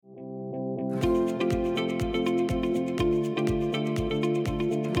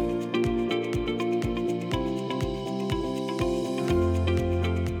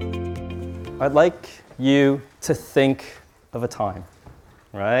I'd like you to think of a time,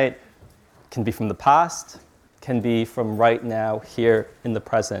 right? Can be from the past, can be from right now, here in the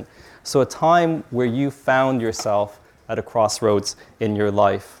present. So a time where you found yourself at a crossroads in your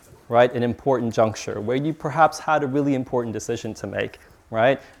life, right? An important juncture where you perhaps had a really important decision to make,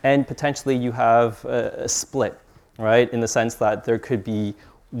 right? And potentially you have a split, right? In the sense that there could be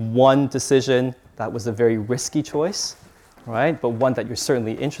one decision that was a very risky choice, right? But one that you're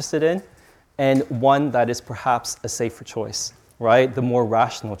certainly interested in, and one that is perhaps a safer choice, right? The more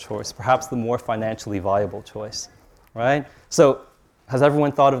rational choice, perhaps the more financially viable choice, right? So has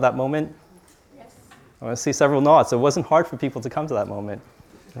everyone thought of that moment? Yes. I want to see several nods. It wasn't hard for people to come to that moment,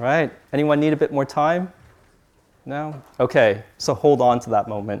 right? Anyone need a bit more time? No? Okay, so hold on to that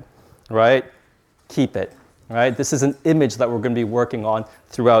moment, right? Keep it, right? This is an image that we're going to be working on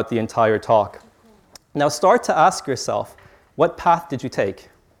throughout the entire talk. Now start to ask yourself, what path did you take,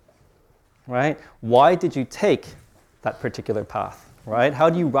 right? Why did you take that particular path, right? How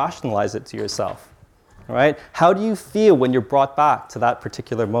do you rationalize it to yourself, right? How do you feel when you're brought back to that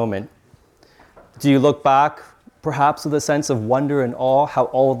particular moment? Do you look back perhaps with a sense of wonder and awe, how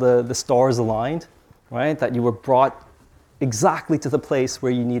all the stars aligned, right? That you were brought exactly to the place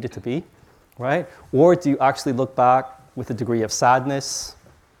where you needed to be, right? Or do you actually look back with a degree of sadness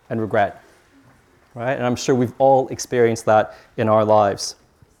and regret, right? And I'm sure we've all experienced that in our lives,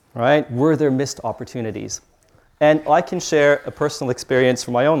 right? Were there missed opportunities? And I can share a personal experience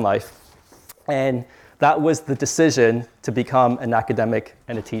from my own life, and that was the decision to become an academic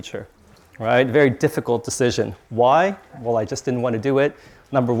and a teacher, right? Very difficult decision. Why? Well, I just didn't want to do it.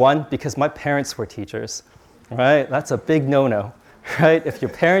 Number one, because my parents were teachers, right? That's a big no-no, right? If your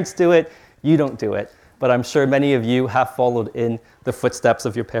parents do it, you don't do it. But I'm sure many of you have followed in the footsteps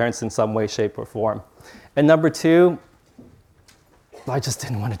of your parents in some way, shape, or form. And number two, I just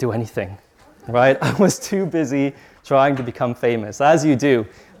didn't want to do anything, right? I was too busy trying to become famous, as you do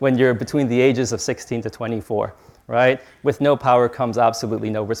when you're between the ages of 16 to 24, right? With no power comes absolutely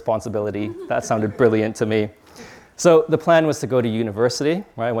no responsibility. That sounded brilliant to me. So the plan was to go to university,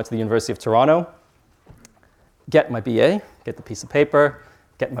 right? I went to the University of Toronto, get my BA, get the piece of paper,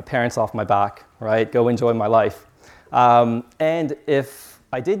 get my parents off my back, right? Go enjoy my life. And if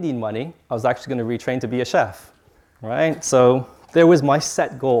I did need money, I was actually going to retrain to be a chef, right? So there was my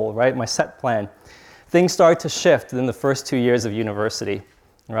set goal, right? My set plan. Things started to shift in the first 2 years of university,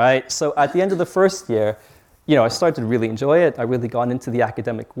 right? So at the end of the first year, I started to really enjoy it. I really got into the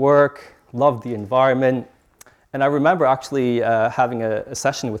academic work, loved the environment. And I remember actually having a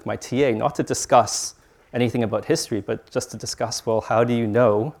session with my TA, not to discuss anything about history, but just to discuss, well, how do you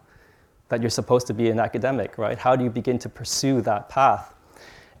know that you're supposed to be an academic, right? How do you begin to pursue that path?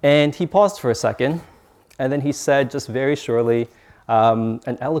 And he paused for a second, and then he said, just very surely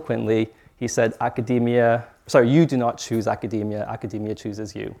and eloquently, he said, you do not choose academia, academia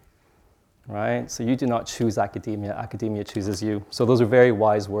chooses you, right? So you do not choose academia, academia chooses you. So those are very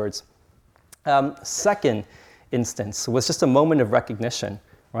wise words. Second instance was just a moment of recognition,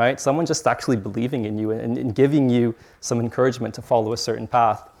 right? Someone just actually believing in you and giving you some encouragement to follow a certain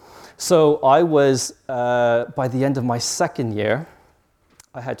path. So I was, by the end of my second year,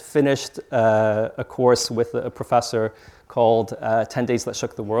 I had finished a course with a professor called 10 Days That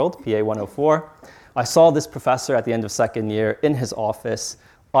Shook the World, PA 104. I saw this professor at the end of second year in his office.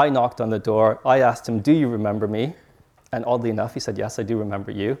 I knocked on the door. I asked him, do you remember me? And oddly enough, he said, yes, I do remember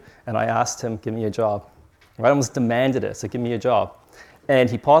you. And I asked him, give me a job. I almost demanded it, so give me a job. And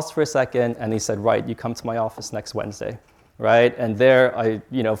he paused for a second, and he said, right, you come to my office next Wednesday, right? And there,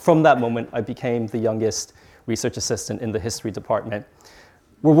 from that moment, I became the youngest research assistant in the history department.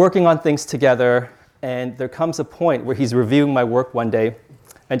 We're working on things together, and there comes a point where he's reviewing my work one day,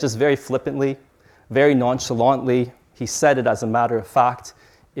 and just very flippantly, very nonchalantly, he said it as a matter of fact,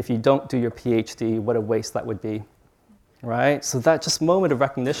 if you don't do your PhD, what a waste that would be, right? So that just moment of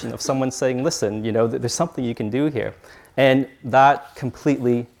recognition of someone saying, listen, there's something you can do here. And that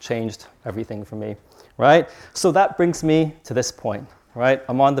completely changed everything for me, right? So that brings me to this point, right?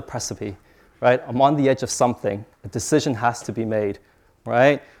 I'm on the precipice, right? I'm on the edge of something. A decision has to be made,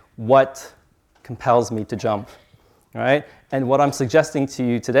 right? What compels me to jump, right? And what I'm suggesting to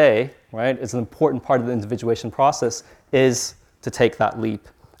you today, right, is an important part of the individuation process is to take that leap.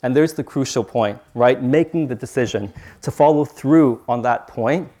 And there's the crucial point, right? Making the decision to follow through on that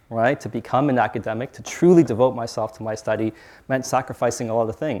point, right? To become an academic, to truly devote myself to my study meant sacrificing a lot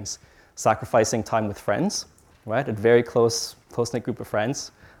of things. Sacrificing time with friends, right? A very close-knit group of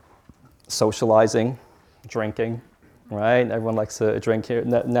friends. Socializing, drinking, right? Everyone likes a drink here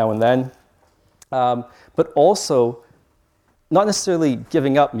now and then. But also not necessarily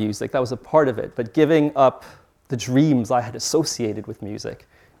giving up music, that was a part of it, but giving up the dreams I had associated with music,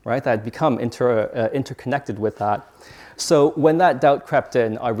 right? That had become interconnected with that. So when that doubt crept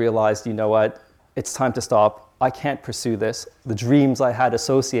in, I realized, you know what, it's time to stop. I can't pursue this. The dreams I had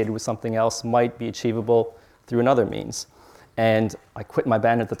associated with something else might be achievable through another means. And I quit my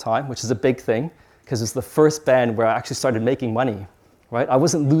band at the time, which is a big thing, because it was the first band where I actually started making money, right? I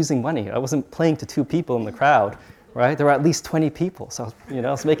wasn't losing money. I wasn't playing to 2 people in the crowd, right? There were at least 20 people, so I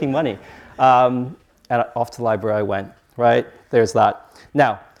was making money. And off to the library I went, right? There's that.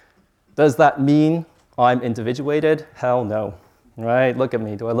 Now, does that mean I'm individuated? Hell no, right? Look at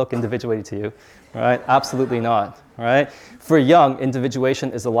me. Do I look individuated to you? Right? Absolutely not, right? For Jung,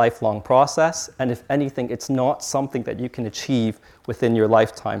 individuation is a lifelong process, and if anything, it's not something that you can achieve within your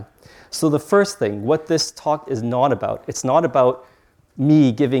lifetime. So the first thing, what this talk is not about, it's not about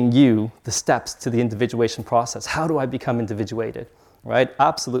me giving you the steps to the individuation process. How do I become individuated, right?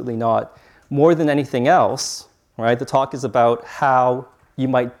 Absolutely not. More than anything else, right, the talk is about how you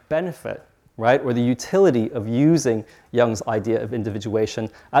might benefit, right, or the utility of using Jung's idea of individuation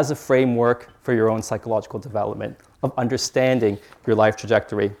as a framework for your own psychological development, of understanding your life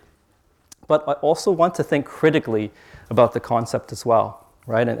trajectory. But I also want to think critically about the concept as well,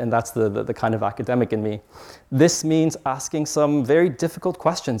 right, and that's the kind of academic in me. This means asking some very difficult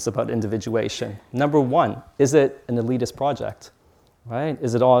questions about individuation. Number one, is it an elitist project, right?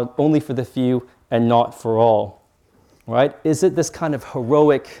 Is it only for the few and not for all, right? Is it this kind of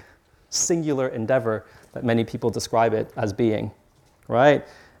heroic, singular endeavor that many people describe it as being, right?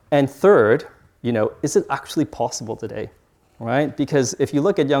 And third, is it actually possible today, right? Because if you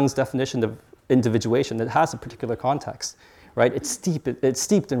look at Jung's definition of individuation, it has a particular context, right? It's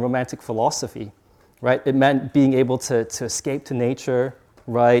steeped in romantic philosophy, right? It meant being able to escape to nature,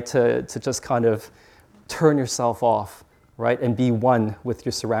 right? To just kind of turn yourself off, right? And be one with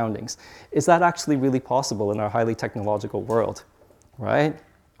your surroundings. Is that actually really possible in our highly technological world, right?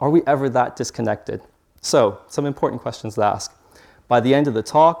 Are we ever that disconnected? So, some important questions to ask. By the end of the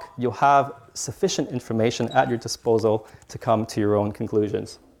talk, you'll have sufficient information at your disposal to come to your own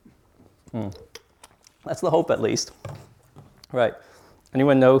conclusions. That's the hope, at least. Right.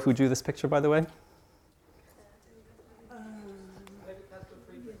 Anyone know who drew this picture, by the way?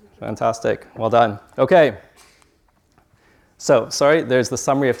 Fantastic. Well done. Okay. So, there's the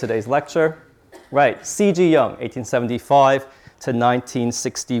summary of today's lecture. Right. C.G. Jung, 1875 to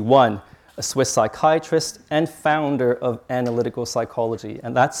 1961, a Swiss psychiatrist and founder of analytical psychology.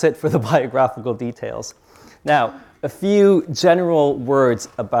 And that's it for the biographical details. Now, a few general words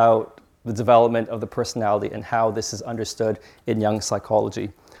about the development of the personality and how this is understood in Jung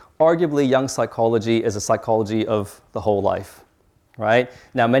psychology. Arguably, Jung psychology is a psychology of the whole life, right?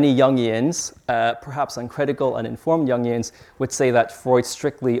 Now, many Jungians, perhaps uncritical and informed Jungians, would say that Freud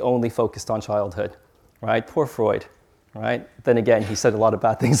strictly only focused on childhood, right? Poor Freud. Right? Then again, he said a lot of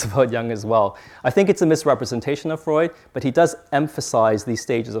bad things about Jung as well. I think it's a misrepresentation of Freud, but he does emphasize these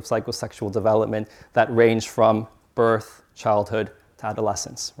stages of psychosexual development that range from birth, childhood, to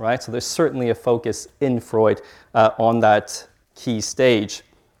adolescence, right? So there's certainly a focus in Freud on that key stage.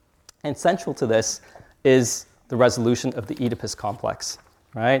 And central to this is the resolution of the Oedipus complex,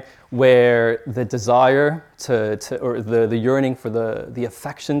 right? Where the desire or the yearning for the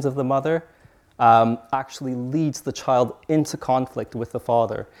affections of the mother actually leads the child into conflict with the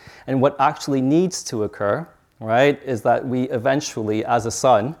father. And what actually needs to occur, right, is that we eventually, as a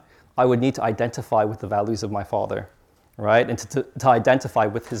son, I would need to identify with the values of my father, right, and to identify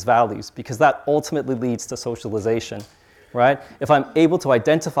with his values, because that ultimately leads to socialization, right? If I'm able to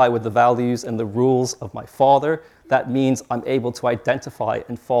identify with the values and the rules of my father, that means I'm able to identify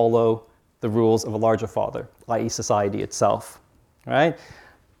and follow the rules of a larger father, i.e. society itself, right?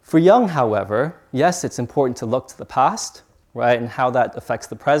 For Jung, however, yes, it's important to look to the past, right, and how that affects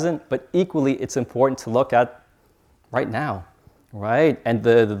the present, but equally it's important to look at right now, right, and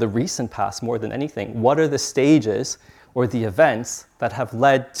the recent past more than anything. What are the stages or the events that have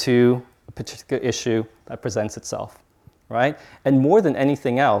led to a particular issue that presents itself, right? And more than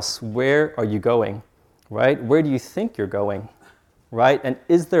anything else, where are you going, right? Where do you think you're going, right? And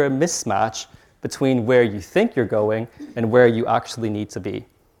is there a mismatch between where you think you're going and where you actually need to be?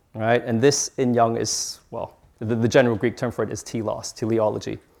 Right? And this in Jung is, well, the general Greek term for it is telos,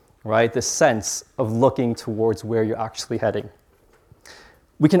 teleology, right? This sense of looking towards where you're actually heading.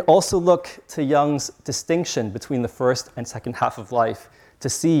 We can also look to Jung's distinction between the first and second half of life to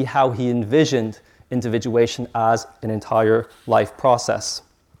see how he envisioned individuation as an entire life process.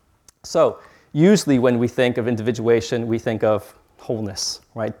 So usually when we think of individuation, we think of wholeness,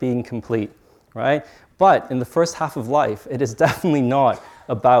 right? Being complete, right? But in the first half of life, it is definitely not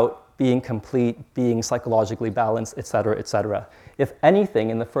about being complete, being psychologically balanced, et cetera, et cetera. If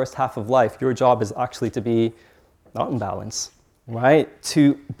anything, in the first half of life, your job is actually to be not in balance, right?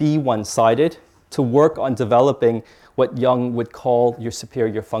 To be one-sided, to work on developing what Jung would call your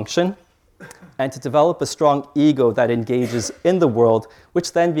superior function, and to develop a strong ego that engages in the world,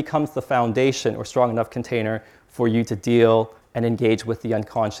 which then becomes the foundation or strong enough container for you to deal and engage with the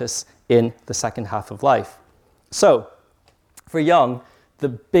unconscious in the second half of life. So, for Jung, the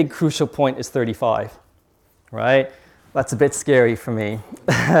big crucial point is 35, right? That's a bit scary for me.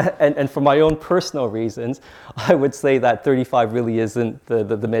 and for my own personal reasons, I would say that 35 really isn't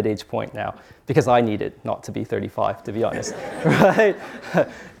the mid-age point now, because I need it not to be 35, to be honest, right?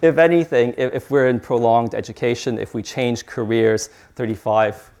 If anything, if we're in prolonged education, if we change careers,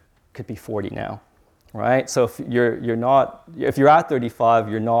 35 could be 40 now, right? So if you're at 35,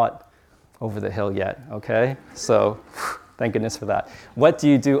 you're not over the hill yet, okay? So thank goodness for that. What do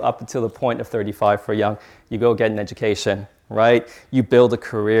you do up until the point of 35 for Jung? You go get an education, right? You build a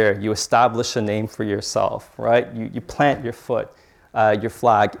career. You establish a name for yourself, right? You plant your foot, your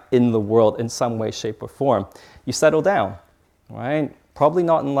flag in the world in some way, shape, or form. You settle down, right? Probably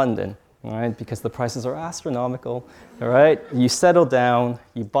not in London, right? Because the prices are astronomical, all right? You settle down,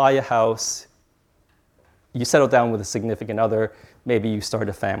 you buy a house, you settle down with a significant other, maybe you start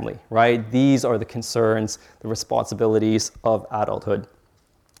a family, right? These are the concerns, the responsibilities of adulthood.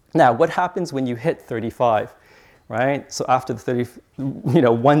 Now, what happens when you hit 35, right? So after the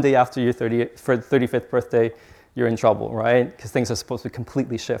one day after your 35th birthday, you're in trouble, right? Because things are supposed to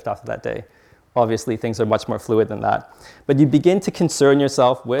completely shift after that day. Obviously, things are much more fluid than that. But you begin to concern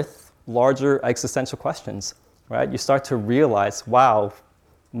yourself with larger existential questions, right? You start to realize, wow,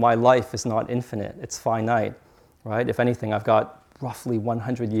 my life is not infinite, it's finite, right? If anything, I've got roughly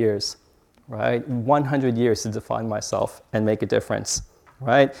 100 years, right? 100 years to define myself and make a difference,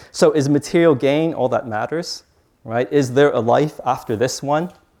 right? So is material gain all that matters, right? Is there a life after this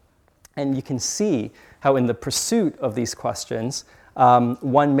one? And you can see how in the pursuit of these questions,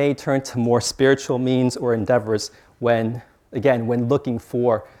 one may turn to more spiritual means or endeavors when looking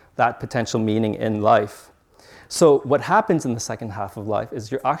for that potential meaning in life. So what happens in the second half of life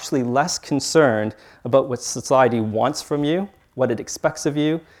is you're actually less concerned about what society wants from you, what it expects of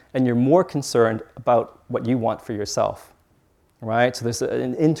you, and you're more concerned about what you want for yourself, right? So there's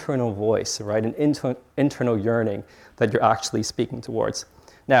an internal voice, right? An internal yearning that you're actually speaking towards.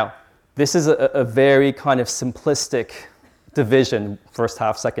 Now, this is a very kind of simplistic division, first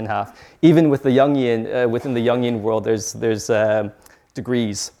half, second half. Even with the Jungian, within the Jungian world, there's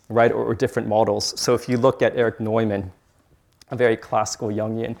degrees, right, or different models. So if you look at Erich Neumann, a very classical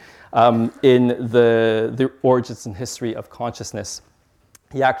Jungian, in the origins and history of consciousness,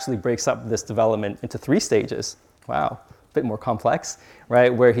 he actually breaks up this development into 3 stages. Wow, a bit more complex,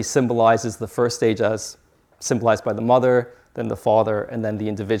 right, where he symbolizes the first stage as symbolized by the mother, then the father, and then the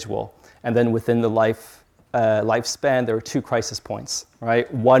individual. And then within the lifespan, there are 2 crisis points,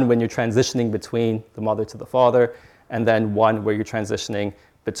 right? One when you're transitioning between the mother to the father, and then one where you're transitioning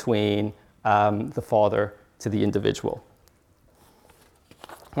between the father to the individual.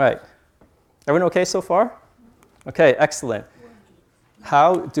 All right. Everyone okay so far? Okay, excellent.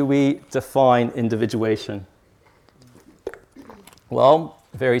 How do we define individuation? Well,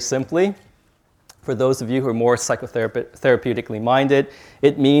 very simply, for those of you who are more psychotherapeutically minded,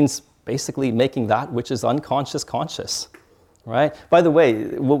 it means basically making that which is unconscious conscious, right? By the way,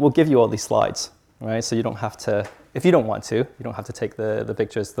 we'll give you all these slides, right? So you don't have to, if you don't want to, you don't have to take the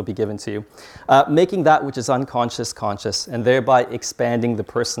pictures, they'll be given to you. Making that which is unconscious conscious, and thereby expanding the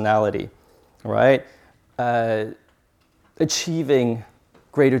personality, right? Achieving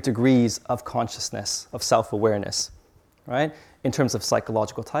greater degrees of consciousness, of self-awareness, right? In terms of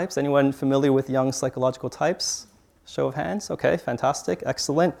psychological types, anyone familiar with Jung's psychological types? Show of hands. Okay, fantastic,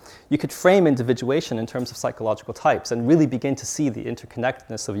 excellent. You could frame individuation in terms of psychological types and really begin to see the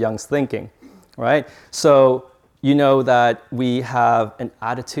interconnectedness of Jung's thinking, right? So you know that we have an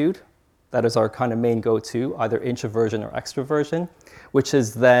attitude that is our kind of main go-to, either introversion or extroversion, which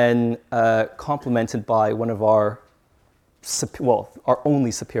is then complemented by one of our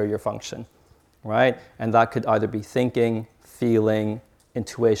only superior function, right? And that could either be thinking, feeling,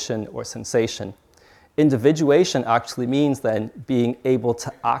 intuition, or sensation. Individuation actually means then being able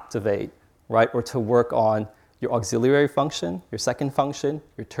to activate, right, or to work on your auxiliary function, your second function,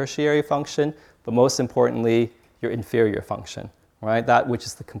 your tertiary function, but most importantly, your inferior function, right? That which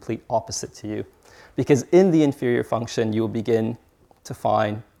is the complete opposite to you. Because in the inferior function, you will begin to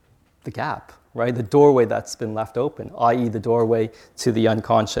find the gap, right? The doorway that's been left open, i.e. the doorway to the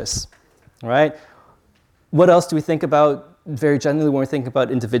unconscious, right? What else do we think about very generally when we think about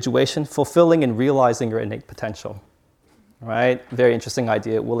individuation? Fulfilling and realizing your innate potential, right? Very interesting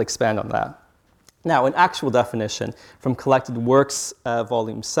idea. We'll expand on that. Now, an actual definition from Collected Works,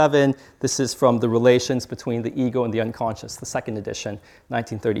 Volume 7. This is from The Relations Between the Ego and the Unconscious, the second edition,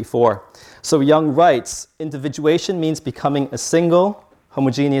 1934. So Jung writes, individuation means becoming a single,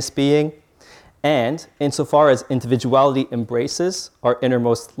 homogeneous being, and insofar as individuality embraces our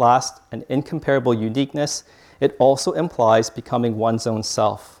innermost last and incomparable uniqueness, it also implies becoming one's own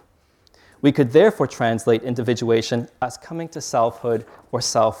self. We could therefore translate individuation as coming to selfhood or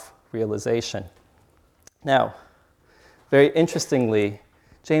self-realization. Now, very interestingly,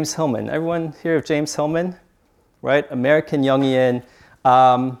 James Hillman. Everyone hear of James Hillman? Right? American Jungian.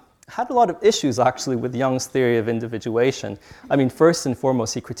 Had a lot of issues, actually, with Jung's theory of individuation. I mean, first and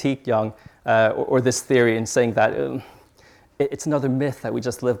foremost, he critiqued Jung, or this theory, in saying that it's another myth that we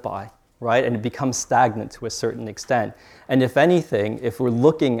just live by, right? And it becomes stagnant to a certain extent. And if anything, if we're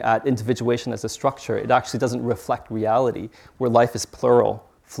looking at individuation as a structure, it actually doesn't reflect reality, where life is plural,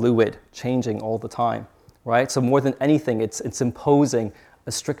 fluid, changing all the time. Right? So more than anything, it's imposing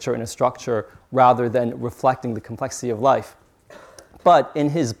a stricture and a structure rather than reflecting the complexity of life. But in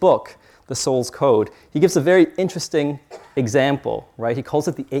his book, The Soul's Code, he gives a very interesting example, right? He calls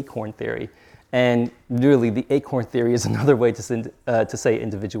it the acorn theory. And really, the acorn theory is another way to say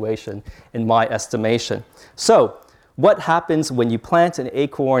individuation, in my estimation. So what happens when you plant an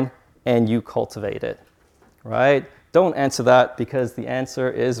acorn and you cultivate it, right? Don't answer that, because the answer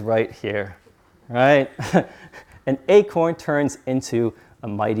is right here. Right? An acorn turns into a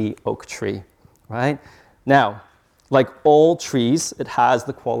mighty oak tree, right? Now, like all trees, it has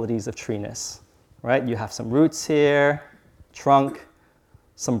the qualities of treeness, right? You have some roots here, trunk,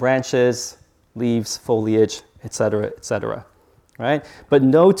 some branches, leaves, foliage, etc., right? But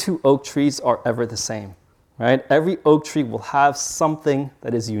no two oak trees are ever the same, right? Every oak tree will have something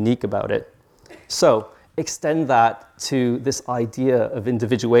that is unique about it. So extend that to this idea of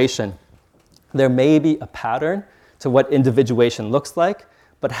individuation. There may be a pattern to what individuation looks like,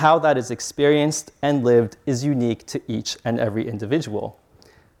 but how that is experienced and lived is unique to each and every individual.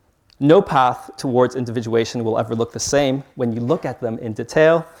 No path towards individuation will ever look the same when you look at them in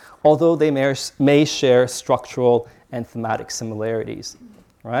detail, although they may share structural and thematic similarities,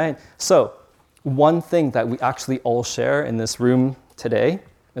 right? So one thing that we actually all share in this room today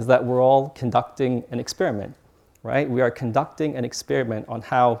is that we're all conducting an experiment, right? We are conducting an experiment on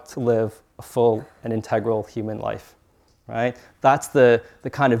how to live a full and integral human life, right? That's the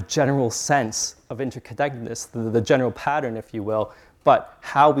kind of general sense of interconnectedness, the general pattern, if you will, but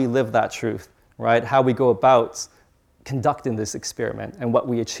how we live that truth, right? How we go about conducting this experiment and what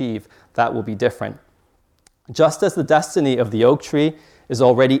we achieve, that will be different. Just as the destiny of the oak tree is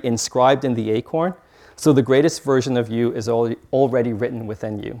already inscribed in the acorn, so the greatest version of you is already written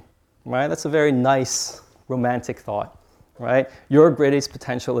within you, right? That's a very nice, romantic thought. Right? Your greatest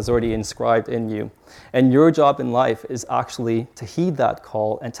potential is already inscribed in you. And your job in life is actually to heed that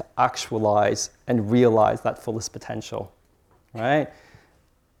call and to actualize and realize that fullest potential. Right?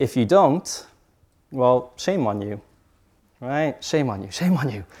 If you don't, well, shame on you. Right? Shame on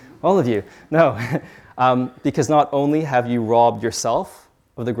you, all of you. No, because not only have you robbed yourself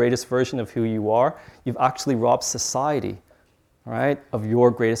of the greatest version of who you are, you've actually robbed society, right, of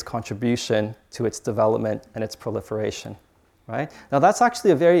your greatest contribution to its development and its proliferation. Right? Now that's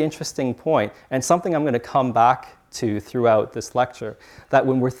actually a very interesting point, and something I'm going to come back to throughout this lecture, that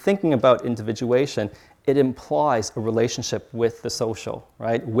when we're thinking about individuation, it implies a relationship with the social,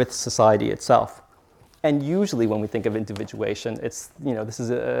 right, with society itself. And usually when we think of individuation, it's, this is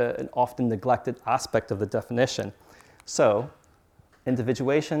an often neglected aspect of the definition. So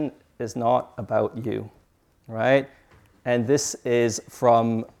individuation is not about you, right? And this is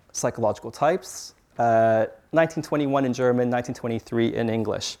from Psychological Types, 1921 in German, 1923 in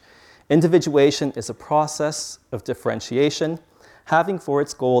English. Individuation is a process of differentiation, having for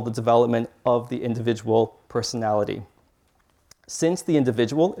its goal the development of the individual personality. Since the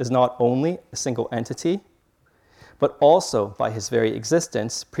individual is not only a single entity, but also, by his very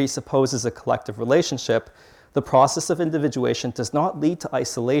existence, presupposes a collective relationship, the process of individuation does not lead to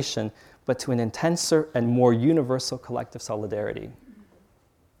isolation, but to an intenser and more universal collective solidarity.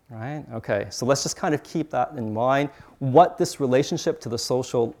 Right? Okay, so let's just kind of keep that in mind. What this relationship to the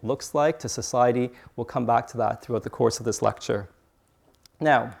social looks like, to society, we'll come back to that throughout the course of this lecture.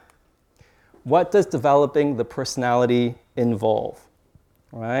 Now, what does developing the personality involve?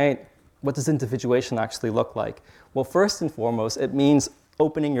 Right? What does individuation actually look like? Well, first and foremost, it means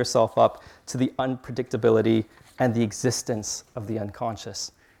opening yourself up to the unpredictability and the existence of the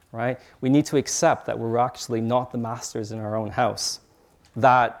unconscious. right? We need to accept that we're actually not the masters in our own house.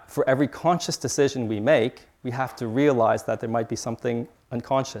 That for every conscious decision we make, we have to realize that there might be something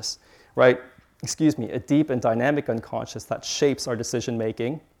unconscious, right? A deep and dynamic unconscious that shapes our decision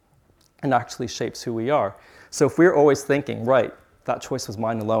making and actually shapes who we are. So if we're always thinking, right, that choice was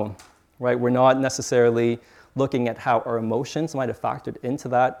mine alone, right? We're not necessarily looking at how our emotions might have factored into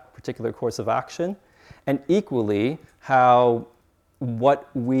that particular course of action, and equally how what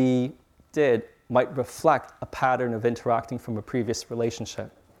we did might reflect a pattern of interacting from a previous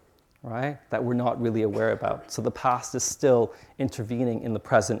relationship, right? That we're not really aware about. So the past is still intervening in the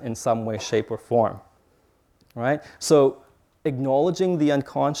present in some way, shape, or form, right? So acknowledging the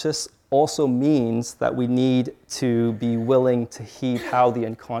unconscious also means that we need to be willing to heed how the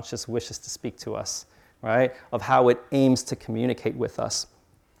unconscious wishes to speak to us, right? Of how it aims to communicate with us.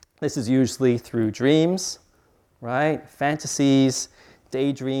 This is usually through dreams, right? Fantasies,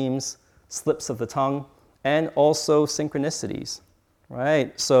 daydreams, slips of the tongue, and also synchronicities,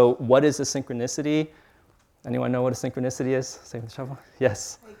 right? So what is a synchronicity? Anyone know what a synchronicity is? Save the shovel.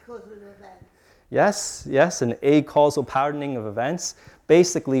 Yes. A causal event. Yes, an acausal patterning of events,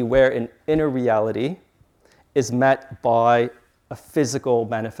 basically where an inner reality is met by a physical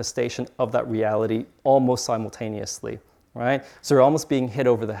manifestation of that reality almost simultaneously, right? So you're almost being hit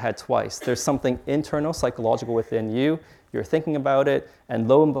over the head twice. There's something internal, psychological within you, you're thinking about it, and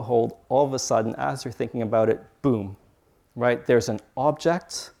lo and behold, all of a sudden, as you're thinking about it, boom, right? There's an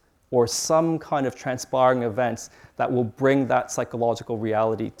object or some kind of transpiring events that will bring that psychological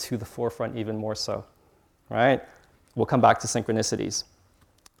reality to the forefront even more so, right? We'll come back to synchronicities.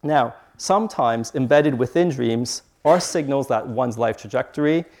 Now, sometimes embedded within dreams are signals that one's life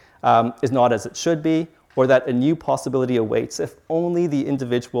trajectory is not as it should be, or that a new possibility awaits if only the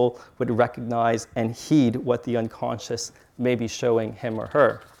individual would recognize and heed what the unconscious may be showing him or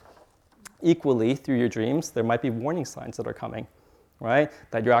her. Equally, through your dreams, there might be warning signs that are coming, right?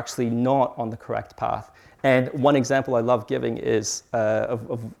 That you're actually not on the correct path. And one example I love giving is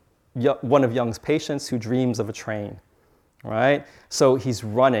of one of Jung's patients who dreams of a train, right? So he's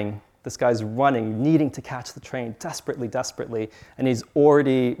running. This guy's running, needing to catch the train desperately, and he's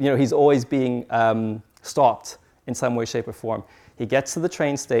already, he's always being stopped in some way, shape, or form. He gets to the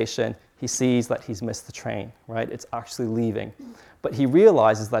train station, he sees that he's missed the train, right? It's actually leaving. But he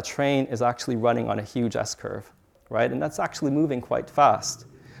realizes that train is actually running on a huge S-curve, right? And that's actually moving quite fast.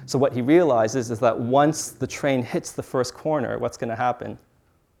 So what he realizes is that once the train hits the first corner, what's going to happen?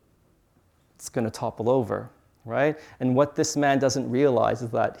 It's going to topple over, right? And what this man doesn't realize is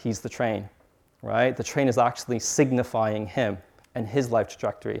that he's the train, right? The train is actually signifying him and his life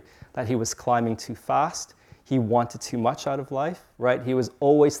trajectory, that he was climbing too fast, he wanted too much out of life, right? He was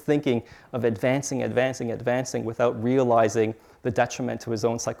always thinking of advancing without realizing the detriment to his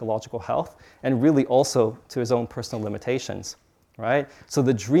own psychological health and really also to his own personal limitations, right? So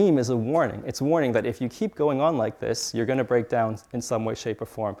the dream is a warning. It's a warning that if you keep going on like this, you're going to break down in some way, shape, or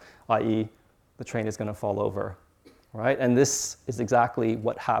form, i.e., the train is going to fall over, right? And this is exactly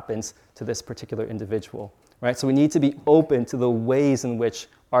what happens to this particular individual, right? So we need to be open to the ways in which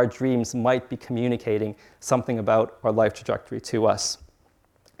our dreams might be communicating something about our life trajectory to us.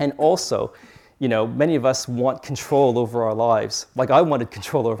 And also, many of us want control over our lives. Like I wanted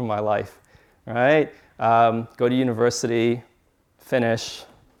control over my life, right? Go to university, finish,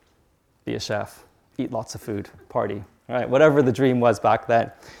 be a chef, eat lots of food, party, right? Whatever the dream was back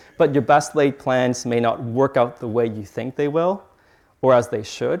then. But your best laid plans may not work out the way you think they will, or as they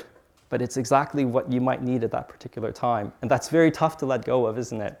should, but it's exactly what you might need at that particular time. And that's very tough to let go of,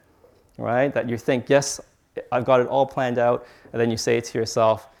 isn't it? Right? That you think, yes, I've got it all planned out, and then you say to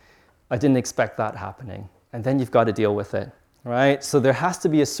yourself, I didn't expect that happening. And then you've got to deal with it, right? So there has to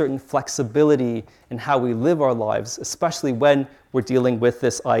be a certain flexibility in how we live our lives, especially when we're dealing with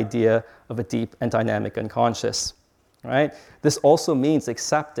this idea of a deep and dynamic unconscious, right? This also means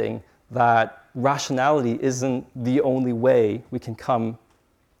accepting that rationality isn't the only way we can come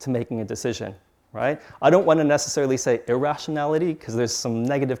to making a decision, right? I don't want to necessarily say irrationality because there's some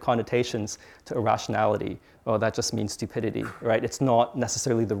negative connotations to irrationality. Oh, that just means stupidity, right? It's not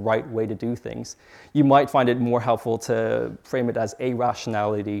necessarily the right way to do things. You might find it more helpful to frame it as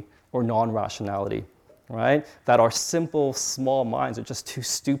irrationality or non-rationality, right? That our simple, small minds are just too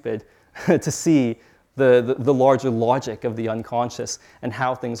stupid to see the larger logic of the unconscious and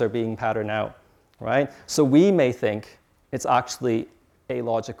how things are being patterned out, right? So we may think it's actually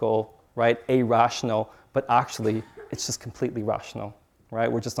illogical, right, irrational, but actually it's just completely rational,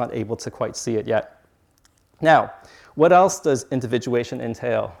 right? We're just not able to quite see it yet. Now, what else does individuation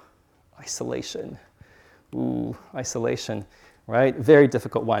entail? Isolation. Ooh, isolation. right? Very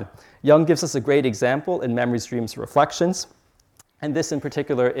difficult one. Jung gives us a great example in Memories, Dreams, Reflections. And this in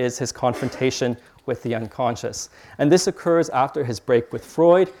particular is his confrontation with the unconscious. And this occurs after his break with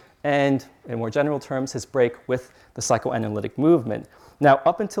Freud and, in more general terms, his break with the psychoanalytic movement. Now,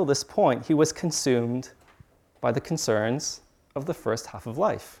 up until this point, he was consumed by the concerns of the first half of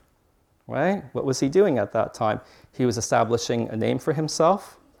life, right? What was he doing at that time? He was establishing a name for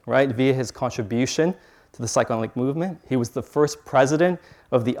himself, right, via his contribution to the psychoanalytic movement. He was the first president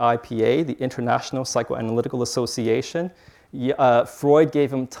of the IPA, the International Psychoanalytical Association. Freud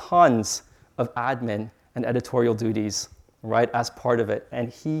gave him tons of admin and editorial duties, right, as part of it, and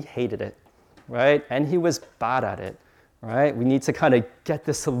he hated it, right, and he was bad at it, right? We need to kind of get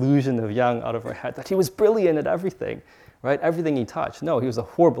this illusion of Jung out of our head that he was brilliant at everything, right, everything he touched. No, he was a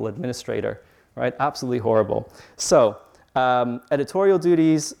horrible administrator, right, absolutely horrible. So, editorial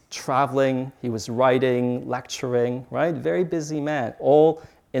duties, traveling, he was writing, lecturing, right, very busy man, all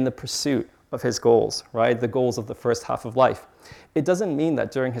in the pursuit of his goals, right? The goals of the first half of life. It doesn't mean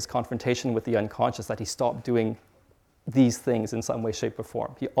that during his confrontation with the unconscious that he stopped doing these things in some way, shape, or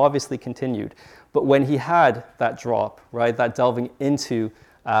form. He obviously continued. But when he had that drop, right, that delving into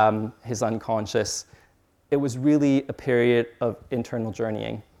his unconscious, it was really a period of internal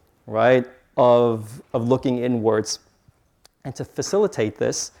journeying, right? Of looking inwards. And to facilitate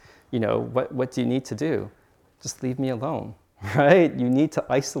this, you know, what do you need to do? Just leave me alone. Right? You need to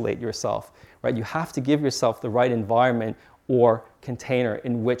isolate yourself, right? You have to give yourself the right environment or container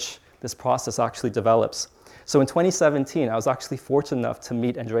in which this process actually develops. So in 2017, I was actually fortunate enough to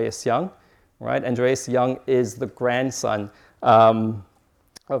meet Andreas Jung, right? Andreas Jung is the grandson of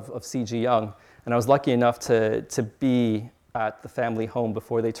C.G. Jung, and I was lucky enough to be at the family home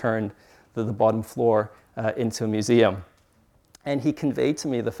before they turned the bottom floor into a museum. And he conveyed to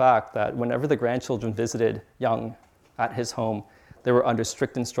me the fact that whenever the grandchildren visited Jung at his home, they were under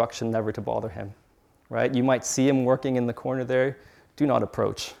strict instruction never to bother him, right? You might see him working in the corner there. Do not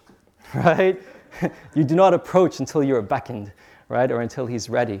approach, right? You do not approach until you're beckoned, right? Or until he's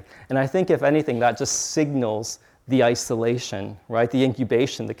ready. And I think, if anything, that just signals the isolation, right? The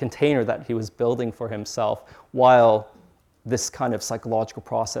incubation, the container that he was building for himself while this kind of psychological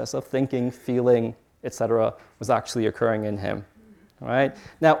process of thinking, feeling, etc., was actually occurring in him. Right?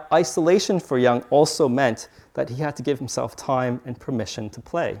 Now, isolation for Jung also meant that he had to give himself time and permission to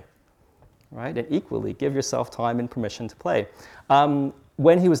play, right? And equally, give yourself time and permission to play.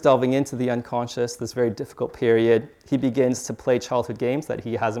 When he was delving into the unconscious, this very difficult period, he begins to play childhood games that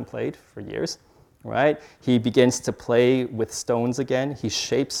he hasn't played for years, right? He begins to play with stones again. He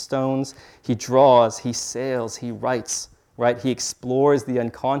shapes stones, he draws, he sails, he writes, right? He explores the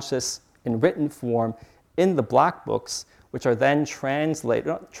unconscious in written form in the black books, which are then transferred,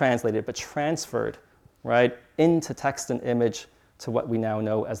 right, into text and image to what we now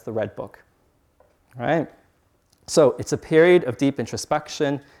know as the Red Book, right? So it's a period of deep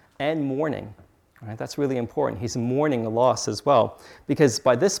introspection and mourning, right? That's really important. He's mourning a loss as well, because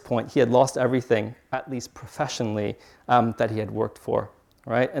by this point, he had lost everything, at least professionally, that he had worked for,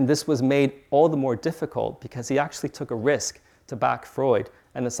 right? And this was made all the more difficult because he actually took a risk to back Freud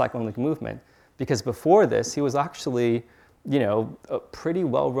and the psychoanalytic movement. Because before this, he was actually, you know, a pretty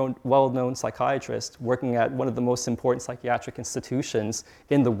well-known psychiatrist working at one of the most important psychiatric institutions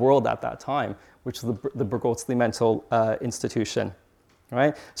in the world at that time, which was the Bergholzli Mental Institution,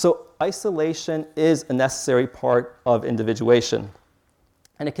 right? So isolation is a necessary part of individuation.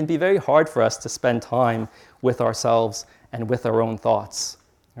 And it can be very hard for us to spend time with ourselves and with our own thoughts,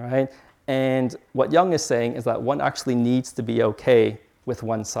 right? And what Jung is saying is that one actually needs to be okay with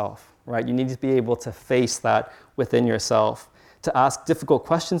oneself. Right? You need to be able to face that within yourself, to ask difficult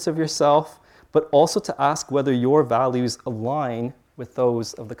questions of yourself, but also to ask whether your values align with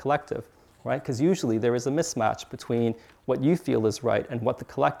those of the collective, right? Because usually there is a mismatch between what you feel is right and what the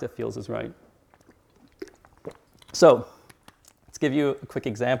collective feels is right. So, let's give you a quick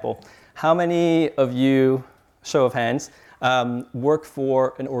example. How many of you, show of hands, work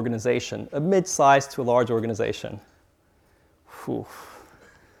for an organization, a mid-sized to a large organization? Whew.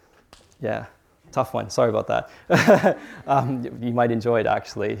 Yeah, tough one. Sorry about that. You might enjoy it,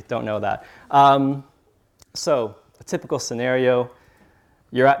 actually. Don't know that. So, a typical scenario,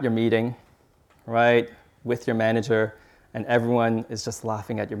 you're at your meeting, right, with your manager, and everyone is just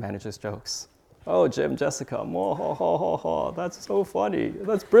laughing at your manager's jokes. Oh, Jim, Jessica, oh, ho, ho, ho, ho, that's so funny.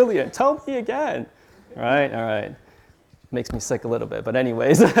 That's brilliant. Tell me again. All right. Makes me sick a little bit, but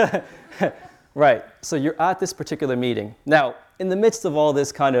anyways. Right, so you're at this particular meeting. Now, in the midst of all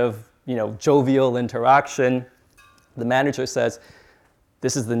this kind of, you know, jovial interaction, the manager says,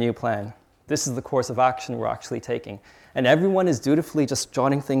 this is the new plan. This is the course of action we're actually taking. And everyone is dutifully just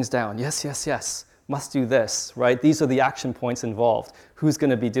jotting things down. Yes, yes, yes, must do this, right? These are the action points involved. Who's going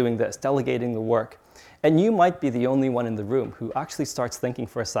to be doing this? Delegating the work. And you might be the only one in the room who actually starts thinking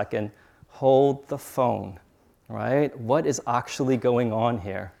for a second, hold the phone, right? What is actually going on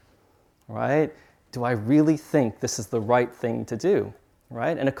here, right? Do I really think this is the right thing to do,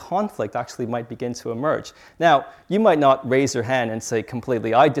 right? And a conflict actually might begin to emerge. Now, you might not raise your hand and say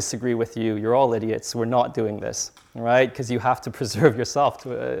completely, I disagree with you, you're all idiots, we're not doing this, right? Because you have to preserve yourself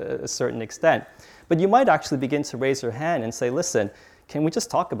to a certain extent. But you might actually begin to raise your hand and say, listen, can we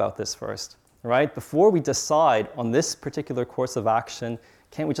just talk about this first? Right? Before we decide on this particular course of action,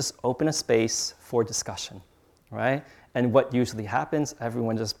 can't we just open a space for discussion, right? And what usually happens,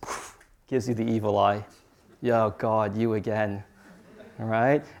 everyone just gives you the evil eye. Yo, God, you again, all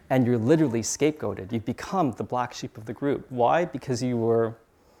right? And you're literally scapegoated. You've become the black sheep of the group. Why? Because you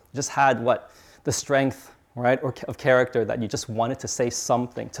just had the strength, right, or of character that you just wanted to say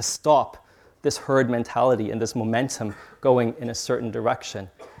something to stop this herd mentality and this momentum going in a certain direction.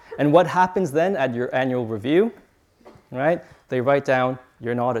 And what happens then at your annual review, right? They write down,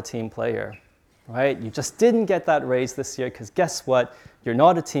 you're not a team player, right? You just didn't get that raise this year because guess what? You're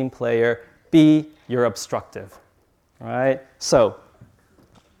not a team player. B, you're obstructive, right? So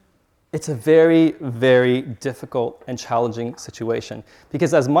it's a very, very difficult and challenging situation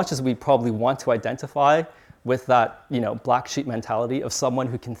because as much as we probably want to identify with that, black sheep mentality of someone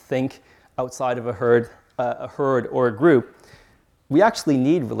who can think outside of a herd or a group, we actually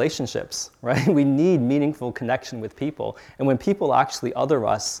need relationships, right? We need meaningful connection with people. And when people actually other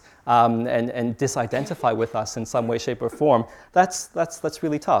us and disidentify with us in some way, shape, or form, that's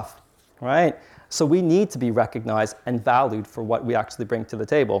really tough, right? So we need to be recognized and valued for what we actually bring to the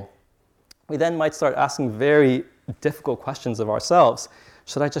table. We then might start asking very difficult questions of ourselves.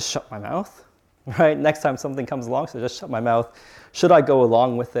 Should I just shut my mouth, right? Next time something comes along, should I just shut my mouth? Should I go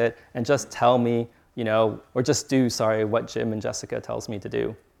along with it and just tell me, or just do, what Jim and Jessica tells me to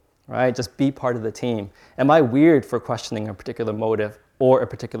do, right? Just be part of the team. Am I weird for questioning a particular motive or a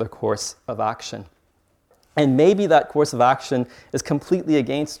particular course of action? And maybe that course of action is completely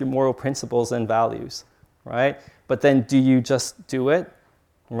against your moral principles and values, right? But then do you just do it,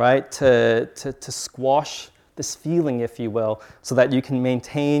 right? To squash this feeling, if you will, so that you can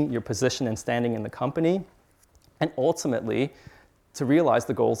maintain your position and standing in the company and ultimately to realize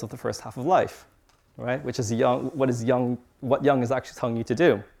the goals of the first half of life. Right, which is what Jung is actually telling you to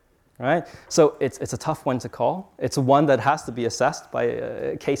do, right? So it's a tough one to call. It's one that has to be assessed by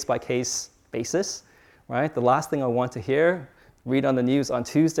a case-by-case basis, right? The last thing I want to hear, read on the news on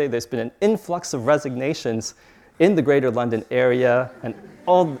Tuesday, there's been an influx of resignations in the Greater London area, and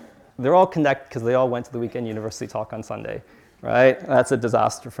they're all connected because they all went to the weekend university talk on Sunday, right? That's a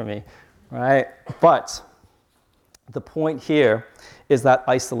disaster for me, right? But the point here is that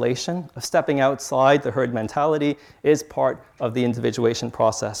isolation of stepping outside the herd mentality is part of the individuation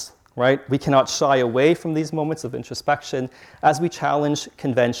process, right? We cannot shy away from these moments of introspection as we challenge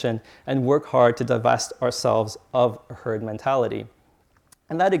convention and work hard to divest ourselves of a herd mentality.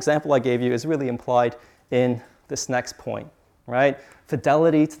 And that example I gave you is really implied in this next point, right?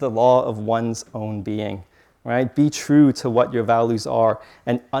 Fidelity to the law of one's own being, right? Be true to what your values are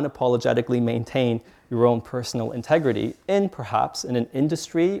and unapologetically maintain your own personal integrity perhaps in an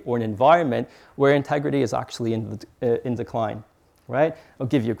industry or an environment where integrity is actually in decline, right? I'll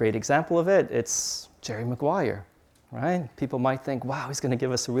give you a great example of it. It's Jerry Maguire, right? People might think, wow, he's going to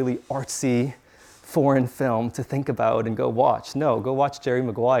give us a really artsy foreign film to think about and go watch. No, go watch Jerry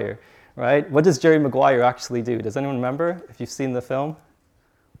Maguire, right? What does Jerry Maguire actually do? Does anyone remember if you've seen the film?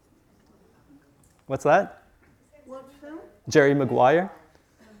 What's that? What film? Jerry Maguire?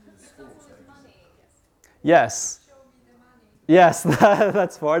 Yes. Yes,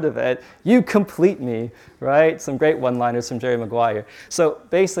 that's part of it. You complete me, right? Some great one-liners from Jerry Maguire. So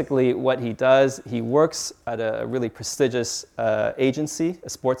basically what he does, he works at a really prestigious agency, a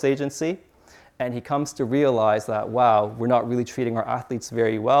sports agency, and he comes to realize that, wow, we're not really treating our athletes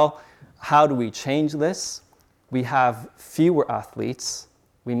very well. How do we change this? We have fewer athletes,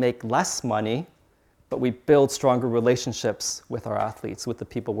 we make less money, but we build stronger relationships with our athletes, with the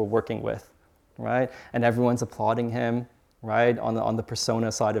people we're working with. Right? And everyone's applauding him, right? On the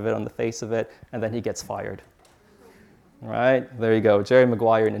persona side of it, on the face of it, and then he gets fired. Right? There you go, Jerry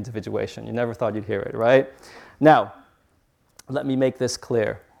Maguire in Individuation. You never thought you'd hear it, right? Now, let me make this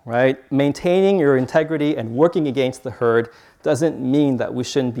clear, right? Maintaining your integrity and working against the herd doesn't mean that we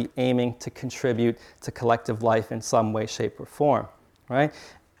shouldn't be aiming to contribute to collective life in some way, shape, or form, right?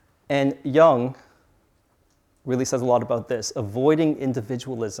 And Jung really says a lot about this, avoiding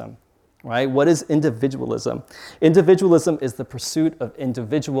individualism, right? What is individualism? Individualism is the pursuit of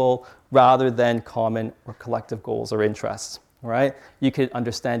individual rather than common or collective goals or interests, right? You could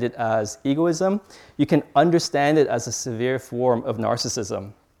understand it as egoism. You can understand it as a severe form of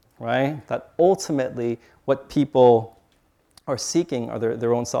narcissism, right? That ultimately what people are seeking are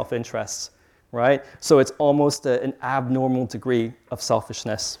their own self-interests, right? So it's almost an abnormal degree of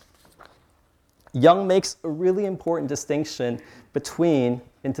selfishness. Jung makes a really important distinction between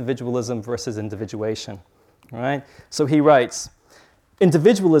individualism versus individuation, right? So he writes,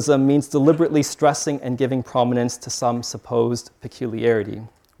 individualism means deliberately stressing and giving prominence to some supposed peculiarity,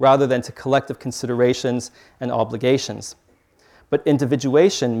 rather than to collective considerations and obligations. But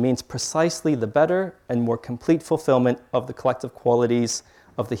individuation means precisely the better and more complete fulfillment of the collective qualities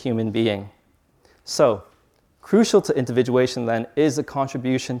of the human being. So, crucial to individuation, then, is a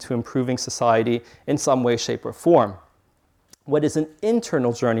contribution to improving society in some way, shape, or form. What is an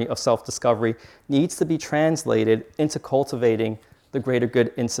internal journey of self-discovery needs to be translated into cultivating the greater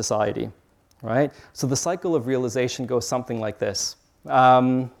good in society, right? So the cycle of realization goes something like this.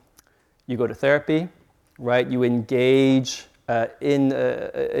 You go to therapy, right? You engage in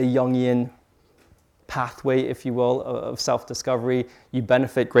a Jungian pathway, if you will, of self-discovery. You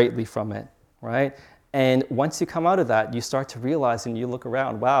benefit greatly from it, right? And once you come out of that, you start to realize and you look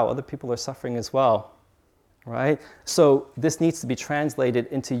around, wow, other people are suffering as well, right? So this needs to be translated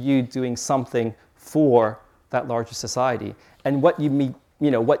into you doing something for that larger society. And what you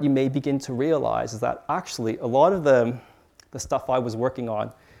may begin to realize is that actually a lot of the stuff I was working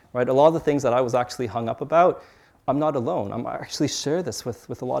on, right, a lot of the things that I was actually hung up about, I'm not alone. I actually share this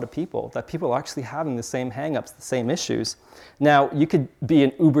with a lot of people, that people are actually having the same hang-ups, the same issues. Now, you could be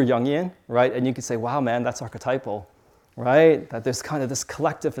an uber Jungian, right, and you could say, wow, man, that's archetypal, right? That there's kind of this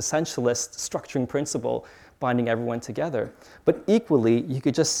collective essentialist structuring principle binding everyone together. But equally, you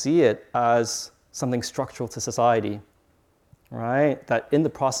could just see it as something structural to society, right? That in the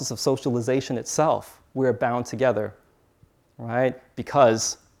process of socialization itself, we're bound together, right?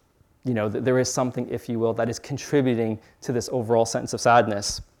 Because there is something, if you will, that is contributing to this overall sense of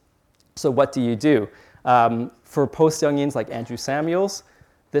sadness. So what do you do? For post-Jungians like Andrew Samuels,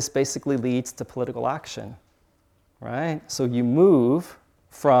 this basically leads to political action, right? So you move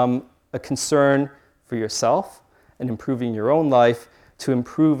from a concern for yourself and improving your own life to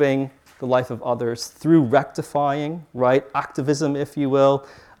improving the life of others through rectifying, right, activism, if you will,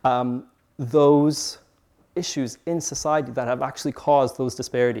 those issues in society that have actually caused those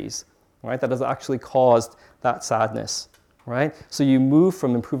disparities, right? That has actually caused that sadness, right? So you move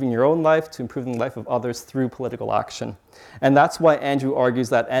from improving your own life to improving the life of others through political action. And that's why Andrew argues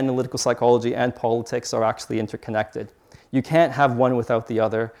that analytical psychology and politics are actually interconnected. You can't have one without the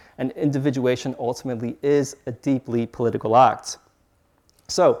other, and individuation ultimately is a deeply political act.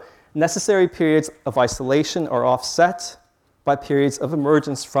 So, necessary periods of isolation are offset by periods of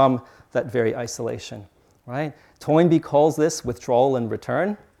emergence from that very isolation, right? Toynbee calls this withdrawal and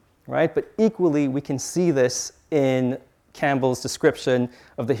return, right? But equally, we can see this in Campbell's description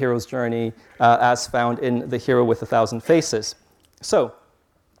of the hero's journey as found in The Hero with a Thousand Faces. So,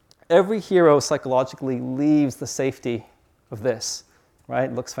 every hero psychologically leaves the safety of this,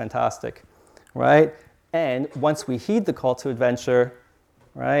 right? Looks fantastic, right? And once we heed the call to adventure,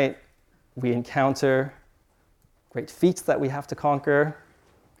 right, we encounter great feats that we have to conquer,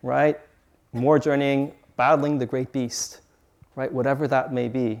 right? More journeying, battling the great beast, right? Whatever that may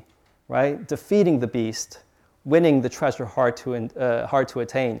be, right? Defeating the beast, winning the treasure hard to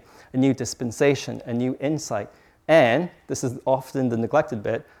attain, a new dispensation, a new insight, and, this is often the neglected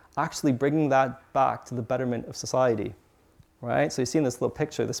bit, actually bringing that back to the betterment of society, right? So you see in this little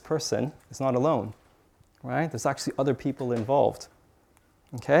picture, this person is not alone, right? There's actually other people involved.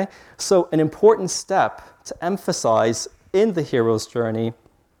 Okay, so an important step to emphasize in the hero's journey,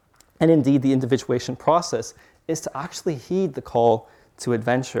 and indeed the individuation process, is to actually heed the call to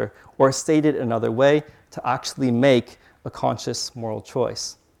adventure, or stated another way, to actually make a conscious moral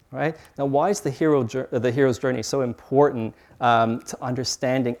choice. Right? Now, why is the hero's journey so important to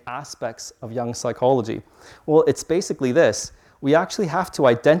understanding aspects of Jung's psychology? Well, it's basically this. We actually have to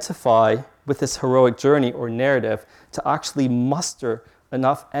identify with this heroic journey or narrative to actually muster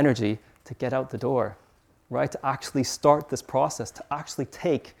enough energy to get out the door, right? To actually start this process, to actually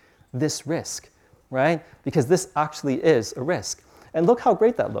take this risk, right? Because this actually is a risk. And look how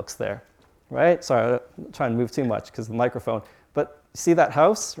great that looks there, right? Sorry, I'm not trying to move too much because of the microphone. But see that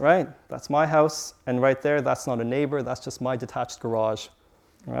house, right? That's my house. And right there, that's not a neighbor. That's just my detached garage,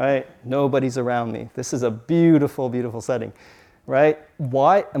 right? Nobody's around me. This is a beautiful, beautiful setting, right?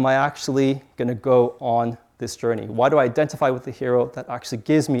 Why am I actually going to go on this journey? Why do I identify with the hero that actually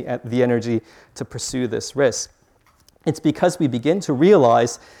gives me the energy to pursue this risk? It's because we begin to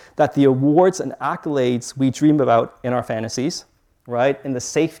realize that the awards and accolades we dream about in our fantasies, right, in the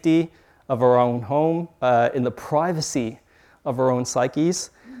safety of our own home, in the privacy of our own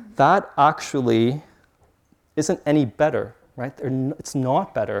psyches, that actually isn't any better, right? It's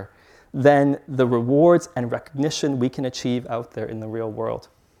not better than the rewards and recognition we can achieve out there in the real world,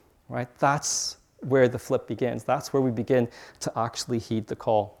 right? That's where the flip begins. That's where we begin to actually heed the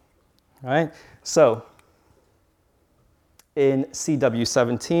call, right? So in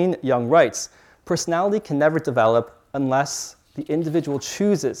CW17, Jung writes, personality can never develop unless the individual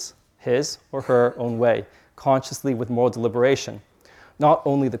chooses his or her own way, consciously with moral deliberation. Not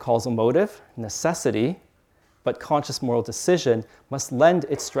only the causal motive, necessity, but conscious moral decision must lend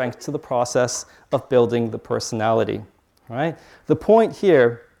its strength to the process of building the personality, right? The point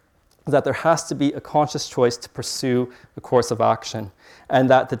here is that there has to be a conscious choice to pursue a course of action, and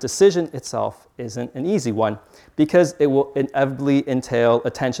that the decision itself isn't an easy one, because it will inevitably entail a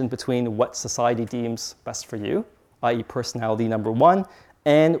tension between what society deems best for you, i.e. personality number one,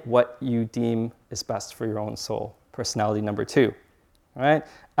 and what you deem is best for your own soul, personality number two, right?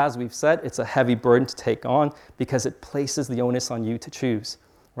 As we've said, it's a heavy burden to take on because it places the onus on you to choose,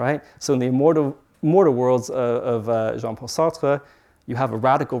 right? So in the immortal words of Jean-Paul Sartre, you have a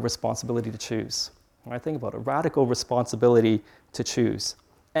radical responsibility to choose. Right? Think about it, a radical responsibility to choose.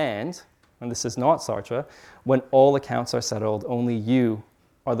 And this is not Sartre, when all accounts are settled, only you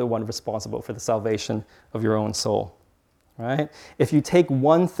are the one responsible for the salvation of your own soul. Right? If you take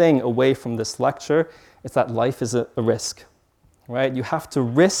one thing away from this lecture, it's that life is a risk. Right? You have to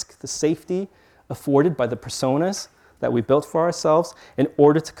risk the safety afforded by the personas that we built for ourselves in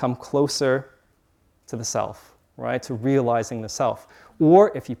order to come closer to the self, right? To realizing the self.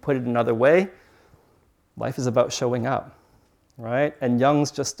 Or if you put it another way, life is about showing up, right? And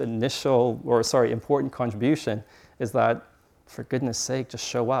Jung's important contribution is that, for goodness sake, just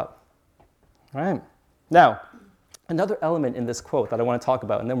show up, right? Now, another element in this quote that I want to talk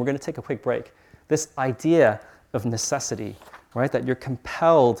about, and then we're going to take a quick break, this idea of necessity, right? That you're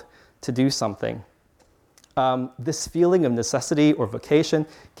compelled to do something. This feeling of necessity or vocation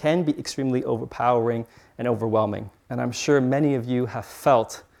can be extremely overpowering and overwhelming. And I'm sure many of you have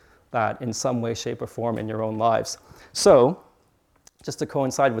felt that in some way, shape, or form in your own lives. So, just to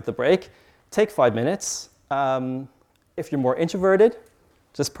coincide with the break, take 5 minutes. If you're more introverted,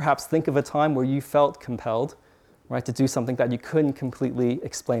 just perhaps think of a time where you felt compelled, right, to do something that you couldn't completely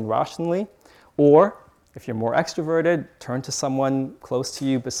explain rationally. Or if you're more extroverted, turn to someone close to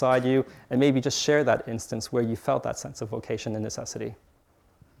you, beside you, and maybe just share that instance where you felt that sense of vocation and necessity.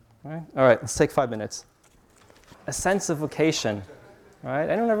 All right, let's take 5 minutes. A sense of vocation, right?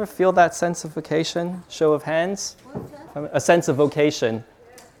 Anyone ever feel that sense of vocation? Show of hands. A sense of vocation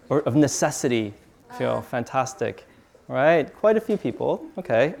or of necessity. Feel fantastic, right? Quite a few people.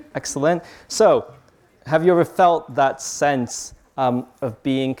 Okay, excellent. So, have you ever felt that sense of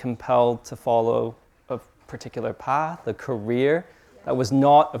being compelled to follow a particular path, a career that was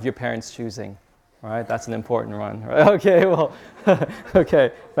not of your parents' choosing? Right, that's an important one. Right? Okay, well,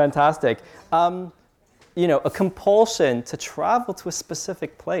 okay, fantastic. A compulsion to travel to a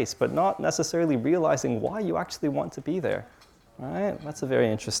specific place, but not necessarily realizing why you actually want to be there. Right, that's a very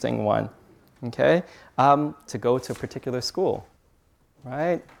interesting one. Okay, to go to a particular school,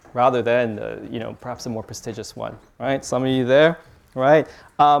 right, rather than perhaps a more prestigious one. Right, some of you there, right,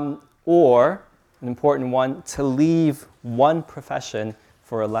 or an important one, to leave one profession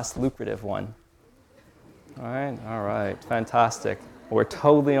for a less lucrative one. All right, fantastic. We're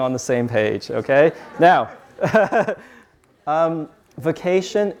totally on the same page, okay? Now,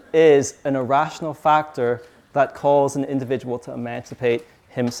 vocation is an irrational factor that calls an individual to emancipate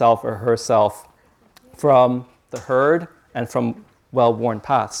himself or herself from the herd and from well-worn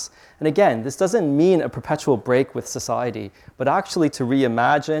paths. And again, this doesn't mean a perpetual break with society, but actually to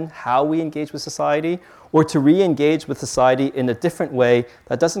reimagine how we engage with society, or to re-engage with society in a different way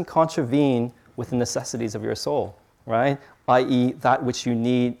that doesn't contravene with the necessities of your soul, right? I.e., that which you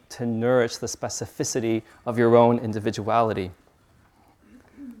need to nourish the specificity of your own individuality.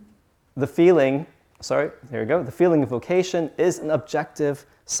 The feeling of vocation is an objective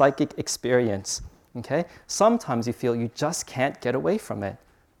psychic experience, okay? Sometimes you feel you just can't get away from it,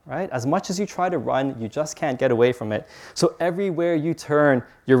 right? As much as you try to run, you just can't get away from it. So everywhere you turn,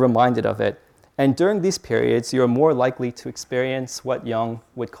 you're reminded of it. And during these periods, you're more likely to experience what Jung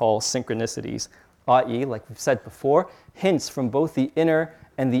would call synchronicities, i.e., like we've said before, hints from both the inner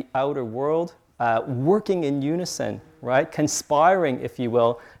and the outer world working in unison, right? Conspiring, if you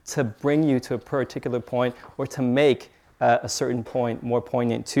will, to bring you to a particular point or to make a certain point more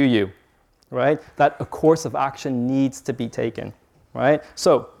poignant to you, right? That a course of action needs to be taken, right?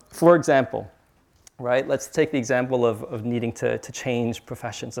 So, for example, right, let's take the example of needing to change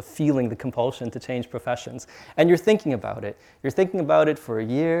professions, of feeling the compulsion to change professions. And you're thinking about it. You're thinking about it for a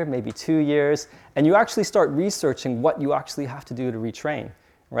year, maybe 2 years, and you actually start researching what you actually have to do to retrain,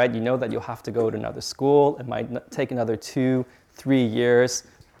 right? You know that you'll have to go to another school. It might take another 2, 3 years.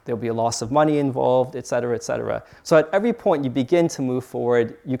 There'll be a loss of money involved, et cetera, et cetera. So at every point you begin to move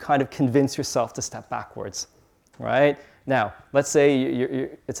forward, you kind of convince yourself to step backwards, right? Now, let's say